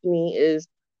has helped me is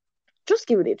just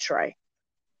give it a try.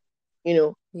 You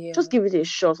know, just Yeah. give it a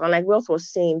shot. And like Wealth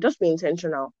was saying, just be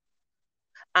intentional.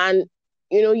 And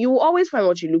you will always find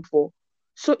what you look for.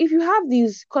 So if you have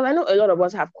these, because I know a lot of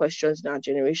us have questions in our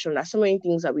generation, there's so many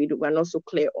things that we're not so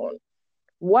clear on.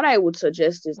 What I would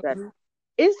suggest is that Mm-hmm.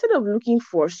 instead of looking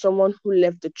for someone who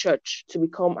left the church to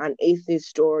become an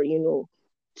atheist or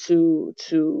to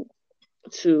to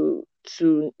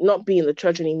to not be in the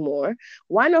church anymore,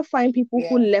 why not find people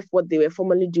who Yeah. left what they were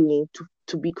formerly doing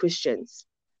to be Christians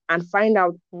and find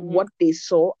out Mm-hmm. what they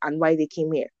saw and why they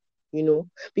came here?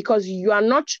 Because you are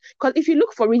not, because if you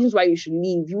look for reasons why you should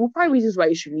leave, you will find reasons why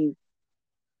you should leave.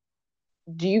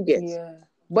 Do you get? Yeah.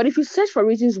 But if you search for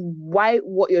reasons why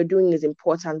what you're doing is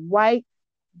important, why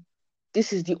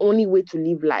this is the only way to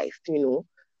live life,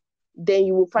 then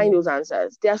you will find Yeah. those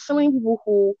answers. There are so many people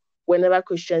who were never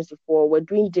Christians before, were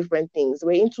doing different things,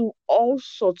 were into all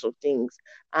sorts of things,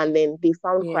 and then they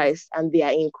found Yeah. Christ and they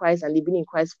are in Christ and they've been in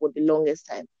Christ for the longest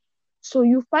time. So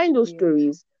you find those Yeah.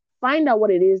 stories, find out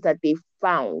what it is that they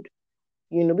found,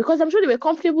 because I'm sure they were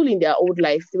comfortable in their old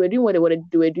life. They were doing what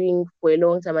they were doing for a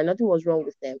long time and nothing was wrong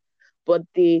with them. But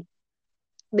they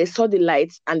saw the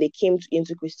light and they came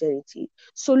into Christianity.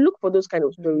 So look for those kind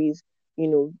of Mm-hmm. stories.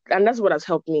 And that's what has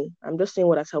helped me. I'm just saying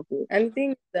what has helped me. And the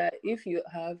thing is that if you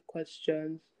have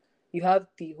questions, you have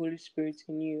the Holy Spirit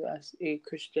in you as a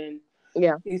Christian.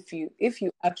 Yeah. If you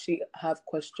actually have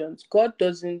questions, God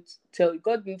didn't tell you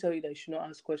that you should not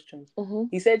ask questions. Mm-hmm.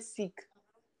 He said seek.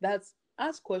 That's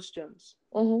ask questions.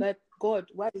 Mm-hmm. Like, God,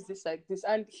 why is this like this?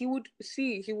 And he would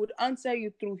answer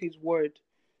you through his word.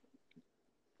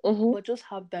 Mm-hmm. But just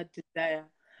have that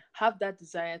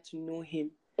desire to know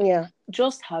him. Yeah.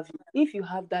 Just have it. If you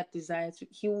have that desire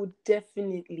he would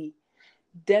definitely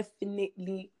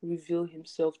reveal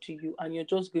himself to you, and you're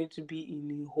just going to be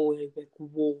in a whole like,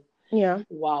 whoa, Yeah.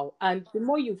 wow. And the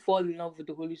more you fall in love with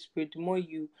the Holy Spirit, the more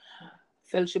you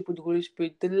fellowship with the Holy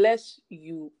Spirit, the less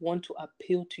you want to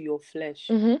appeal to your flesh.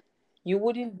 Mm-hmm. You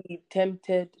wouldn't be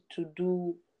tempted to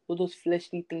do all those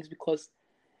fleshly things, because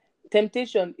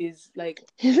temptation is like,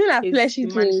 Isn't that is fleshy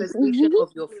the things? manifestation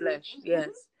of your flesh. Yes,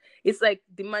 it's like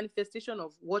the manifestation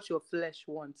of what your flesh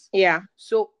wants. Yeah.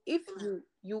 So if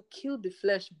you kill the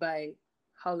flesh by,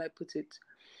 how will I put it,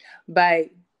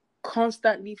 by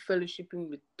constantly fellowshipping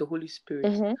with the Holy Spirit,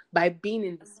 Mm-hmm. by being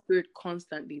in the Spirit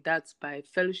constantly. That's by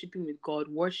fellowshipping with God,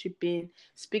 worshiping,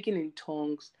 speaking in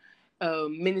tongues,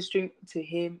 ministering to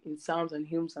Him in psalms and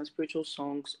hymns and spiritual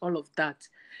songs, all of that.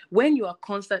 When you are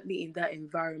constantly in that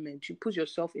environment, you put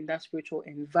yourself in that spiritual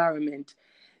environment,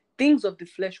 things of the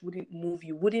flesh wouldn't move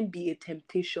you, wouldn't be a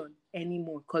temptation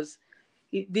anymore, because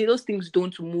those things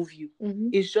don't move you. Mm-hmm.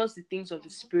 It's just the things of the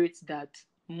Spirit that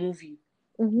move you.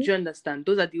 Mm-hmm. Do you understand?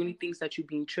 Those are the only things that you'd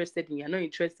be interested in. You're not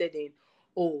interested in,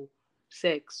 oh,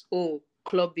 sex, oh,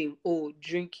 clubbing, oh,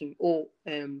 drinking, oh,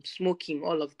 smoking,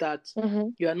 all of that. Mm-hmm.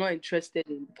 You are not interested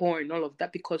in porn, all of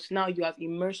that, because now you have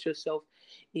immersed yourself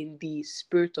in the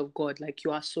Spirit of God. Like,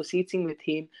 you are associating with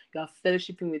Him, you are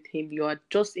fellowshipping with Him, you are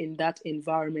just in that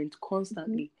environment Mm-hmm.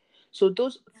 constantly. So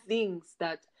those things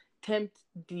that tempt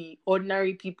the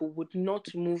ordinary people would not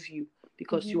move you,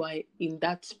 because Mm-hmm. you are in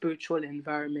that spiritual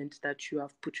environment that you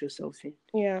have put yourself in.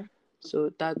 Yeah.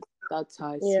 So that's how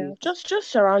I Yeah. see it.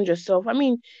 Just surround yourself. I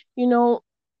mean,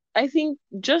 I think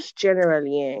just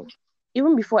generally,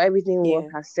 even before everything was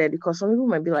Yeah. has said, because some people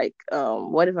might be like,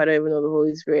 what if I don't even know the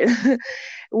Holy Spirit?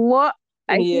 What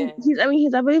I think Yeah.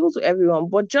 he's available to everyone,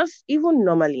 but just even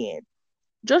normally,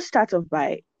 just start off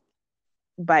by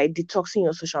detoxing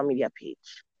your social media page.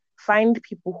 Find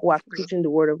people who are preaching the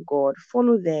word of God,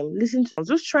 follow them, listen to them.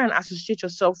 Just try and associate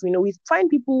yourself, with find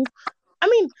people. I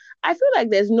mean, I feel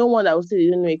like there's no one that will say they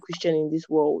don't know a Christian in this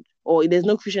world, or there's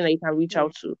no Christian that you can reach Mm.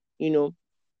 out to. You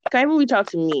can even reach out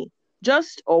to me,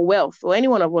 just or Wealth or any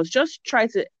one of us. Just try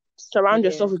to surround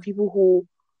Yeah. yourself with people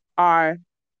are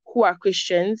who are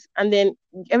Christians, and then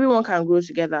everyone can grow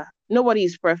together. Nobody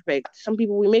is perfect. Some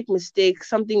people we make mistakes.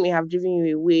 Something may have driven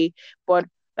you away, but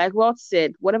like Walt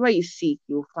said, whatever you seek,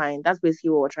 you'll find. That's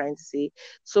basically what we're trying to say.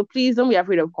 So please don't be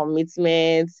afraid of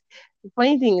commitments. The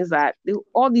funny thing is that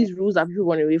all these rules that people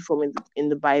run away from in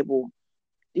the Bible,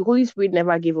 the Holy Spirit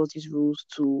never gave us these rules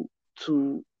to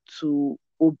to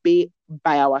obey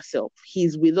by ourselves.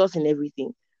 He's with us in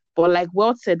everything. But like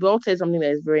Walt said something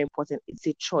that is very important. It's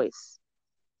a choice.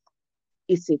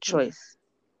 It's a Yeah. choice.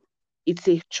 It's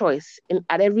a choice. And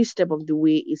at every step of the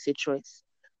way, it's a choice.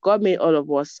 God made all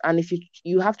of us. And if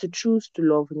you have to choose to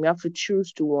love him, you have to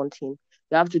choose to want him.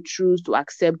 You have to choose to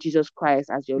accept Jesus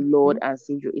Christ as your Lord Mhm. and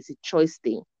Savior. It's a choice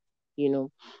thing, you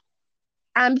know.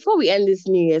 And before we end this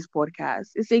New Year's podcast,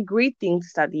 it's a great thing to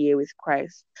start the year with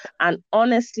Christ. And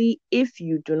honestly, if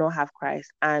you do not have Christ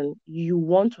and you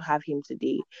want to have him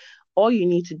today, all you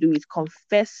need to do is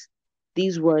confess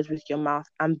these words with your mouth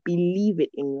and believe it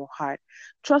in your heart.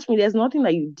 Trust me, there's nothing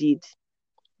that you did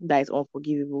that is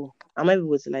unforgivable. I'm not even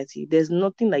going to lie to you. There's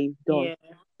nothing that you've done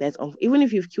Yeah. even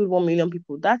if you've killed 1 million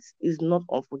people, that is not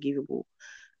unforgivable.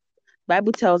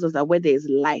 Bible tells us that where there is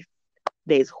life,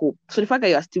 there is hope. So the fact that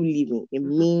you are still living, it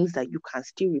Mhm. means that you can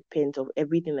still repent of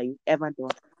everything that you've ever done.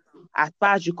 As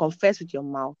far as you confess with your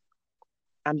mouth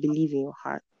and believe in your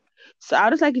heart. So I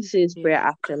would just like you to say this prayer Yeah.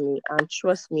 after me, and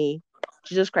trust me,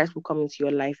 Jesus Christ will come into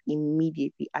your life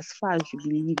immediately as far as you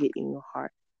believe it in your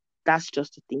heart. That's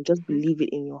just the thing. Just Mhm. believe it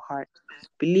in your heart.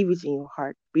 Believe it in your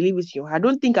heart. Believe it in your heart.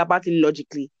 Don't think about it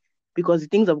logically, because the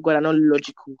things of God are not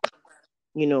logical.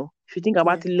 If you think Yeah.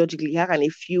 about it logically, how can a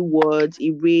few words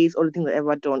erase all the things I've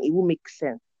ever done? It will make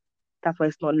sense. That's why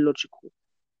it's not logical.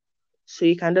 So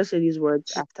you can just say these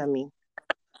words after me.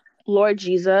 Lord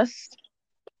Jesus,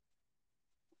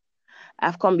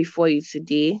 I've come before you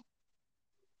today.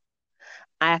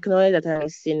 I acknowledge that I'm a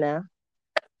sinner,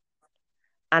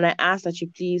 and I ask that you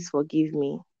please forgive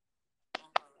me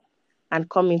and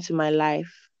come into my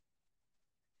life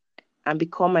and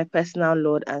become my personal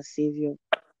Lord and Savior.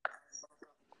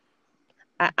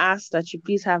 I ask that you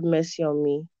please have mercy on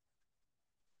me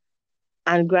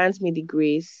and grant me the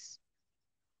grace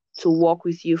to walk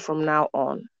with you from now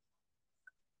on.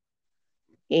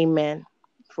 Amen.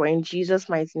 For in Jesus'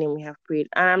 mighty name we have prayed.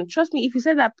 Trust me, if you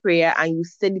said that prayer and you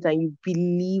said it and you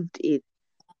believed it,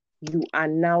 you are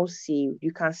now saved.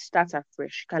 You can start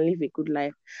afresh. You can live a good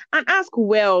life. And ask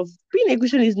Wealth. Being a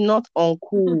Christian is not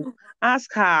uncool.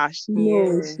 Ask her. She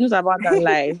knows. Yeah. She knows about that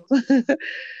life.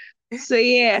 So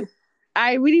yeah,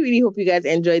 I really, really hope you guys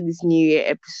enjoyed this New Year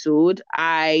episode.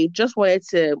 I just wanted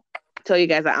to tell you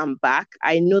guys that I'm back.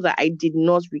 I know that I did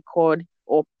not record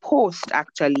or post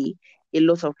actually a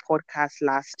lot of podcasts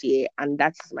last year, and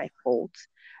that is my fault.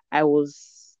 I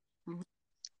was,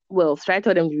 well, try to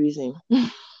tell them the reason.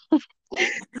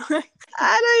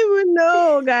 I don't even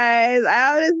know, guys.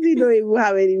 I honestly don't even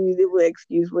have any reasonable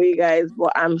excuse for you guys,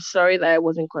 but I'm sorry that I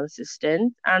wasn't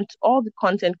consistent. And to all the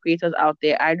content creators out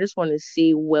there, I just want to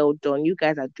say, well done. You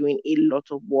guys are doing a lot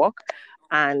of work,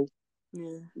 and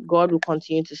Yeah. God will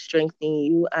continue to strengthen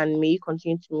you, and may you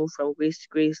continue to move from grace to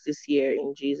grace this year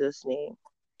in Jesus' name.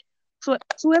 So,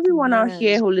 to everyone out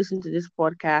here Amen. who listen to this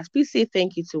podcast, please say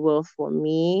thank you to Wealth for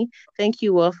me. Thank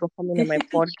you, Wealth, for coming on my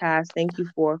podcast. Thank you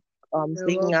for You're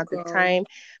taking out the welcome. time.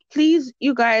 Please,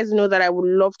 you guys know that I would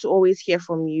love to always hear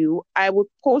from you. I would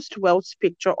post Wealth's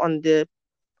picture on the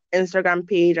Instagram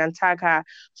page and tag her.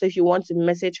 So if you want to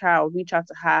message her or reach out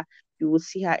to her, you will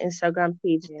see her Instagram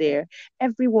page Yeah. there.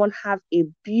 Everyone have a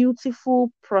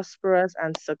beautiful, prosperous,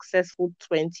 and successful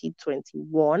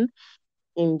 2021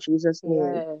 in Jesus'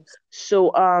 name. Yes.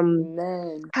 So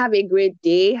Amen. have a great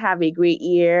day, have a great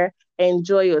year,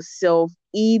 enjoy yourself.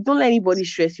 Eat, don't let anybody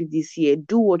stress you this year.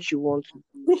 Do what you want to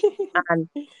do. And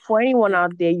for anyone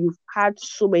out there, you've had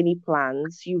so many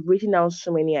plans, you've written down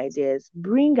so many ideas.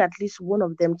 Bring at least one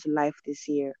of them to life this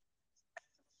year.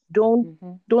 Don't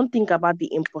Mm-hmm. don't think about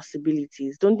the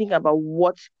impossibilities. Don't think about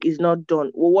what is not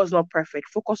done or what's not perfect.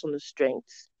 Focus on the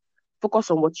strengths.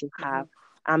 Focus on what you Mm-hmm. have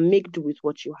and make do with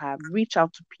what you have. Reach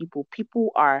out to people.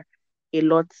 People are a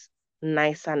lot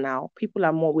nicer now. People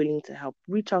are more willing to help.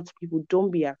 Reach out to people.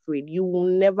 Don't be afraid. You will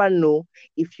never know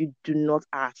if you do not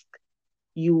ask.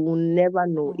 You will never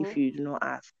know Mm-hmm. if you do not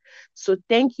ask. So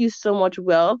thank you so much,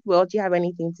 Wealth. Well, do you have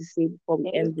anything to say before we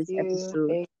Thank end this you.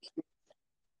 episode?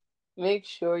 Make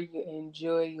sure you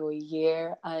enjoy your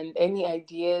year, and any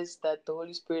ideas that the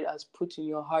Holy Spirit has put in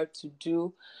your heart to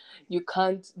do, you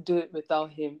can't do it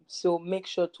without Him. So make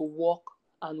sure to walk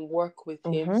and work with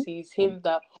Him. Mm-hmm. See, it's Him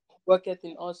that worketh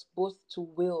in us both to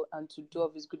will and to do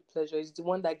of His good pleasure. He's the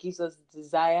one that gives us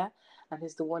desire, and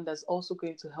He's the one that's also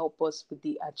going to help us with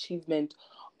the achievement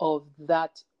of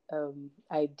that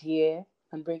idea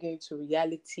and bringing it to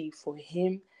reality for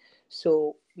Him.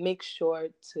 So make sure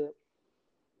to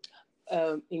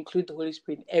include the Holy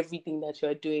Spirit in everything that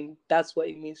you're doing. That's what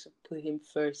it means to put Him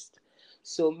first.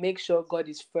 So make sure God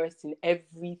is first in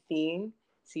everything.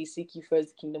 See, seek ye first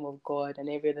the kingdom of God, and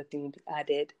every other thing will be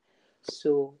added.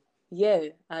 So yeah,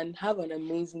 and have an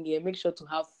amazing year. Make sure to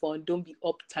have fun. Don't be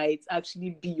uptight.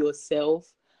 Actually, be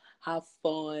yourself. Have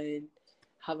fun.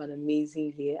 Have an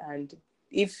amazing year. And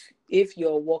if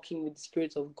you're walking with the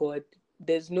Spirit of God,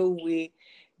 there's no way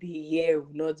the year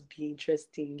would not be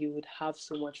interesting. You would have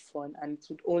so much fun, and it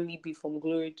would only be from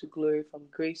glory to glory, from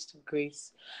grace to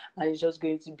grace, and it's just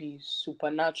going to be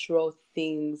supernatural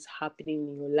things happening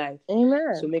in your life. So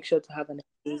Amen. make sure to have an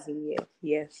amazing year.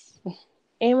 Yes.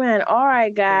 Amen. All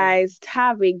right, So guys.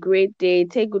 Have a great day.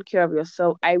 Take good care of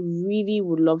yourself. I really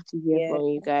would love to hear yeah, from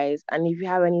you guys. And if you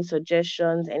have any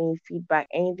suggestions, any feedback,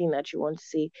 anything that you want to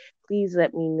say, please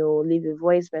let me know. Leave a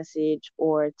voice message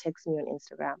or text me on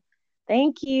Instagram.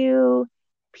 Thank you.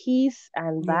 Peace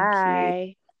and thank you.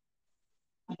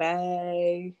 bye.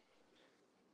 Bye.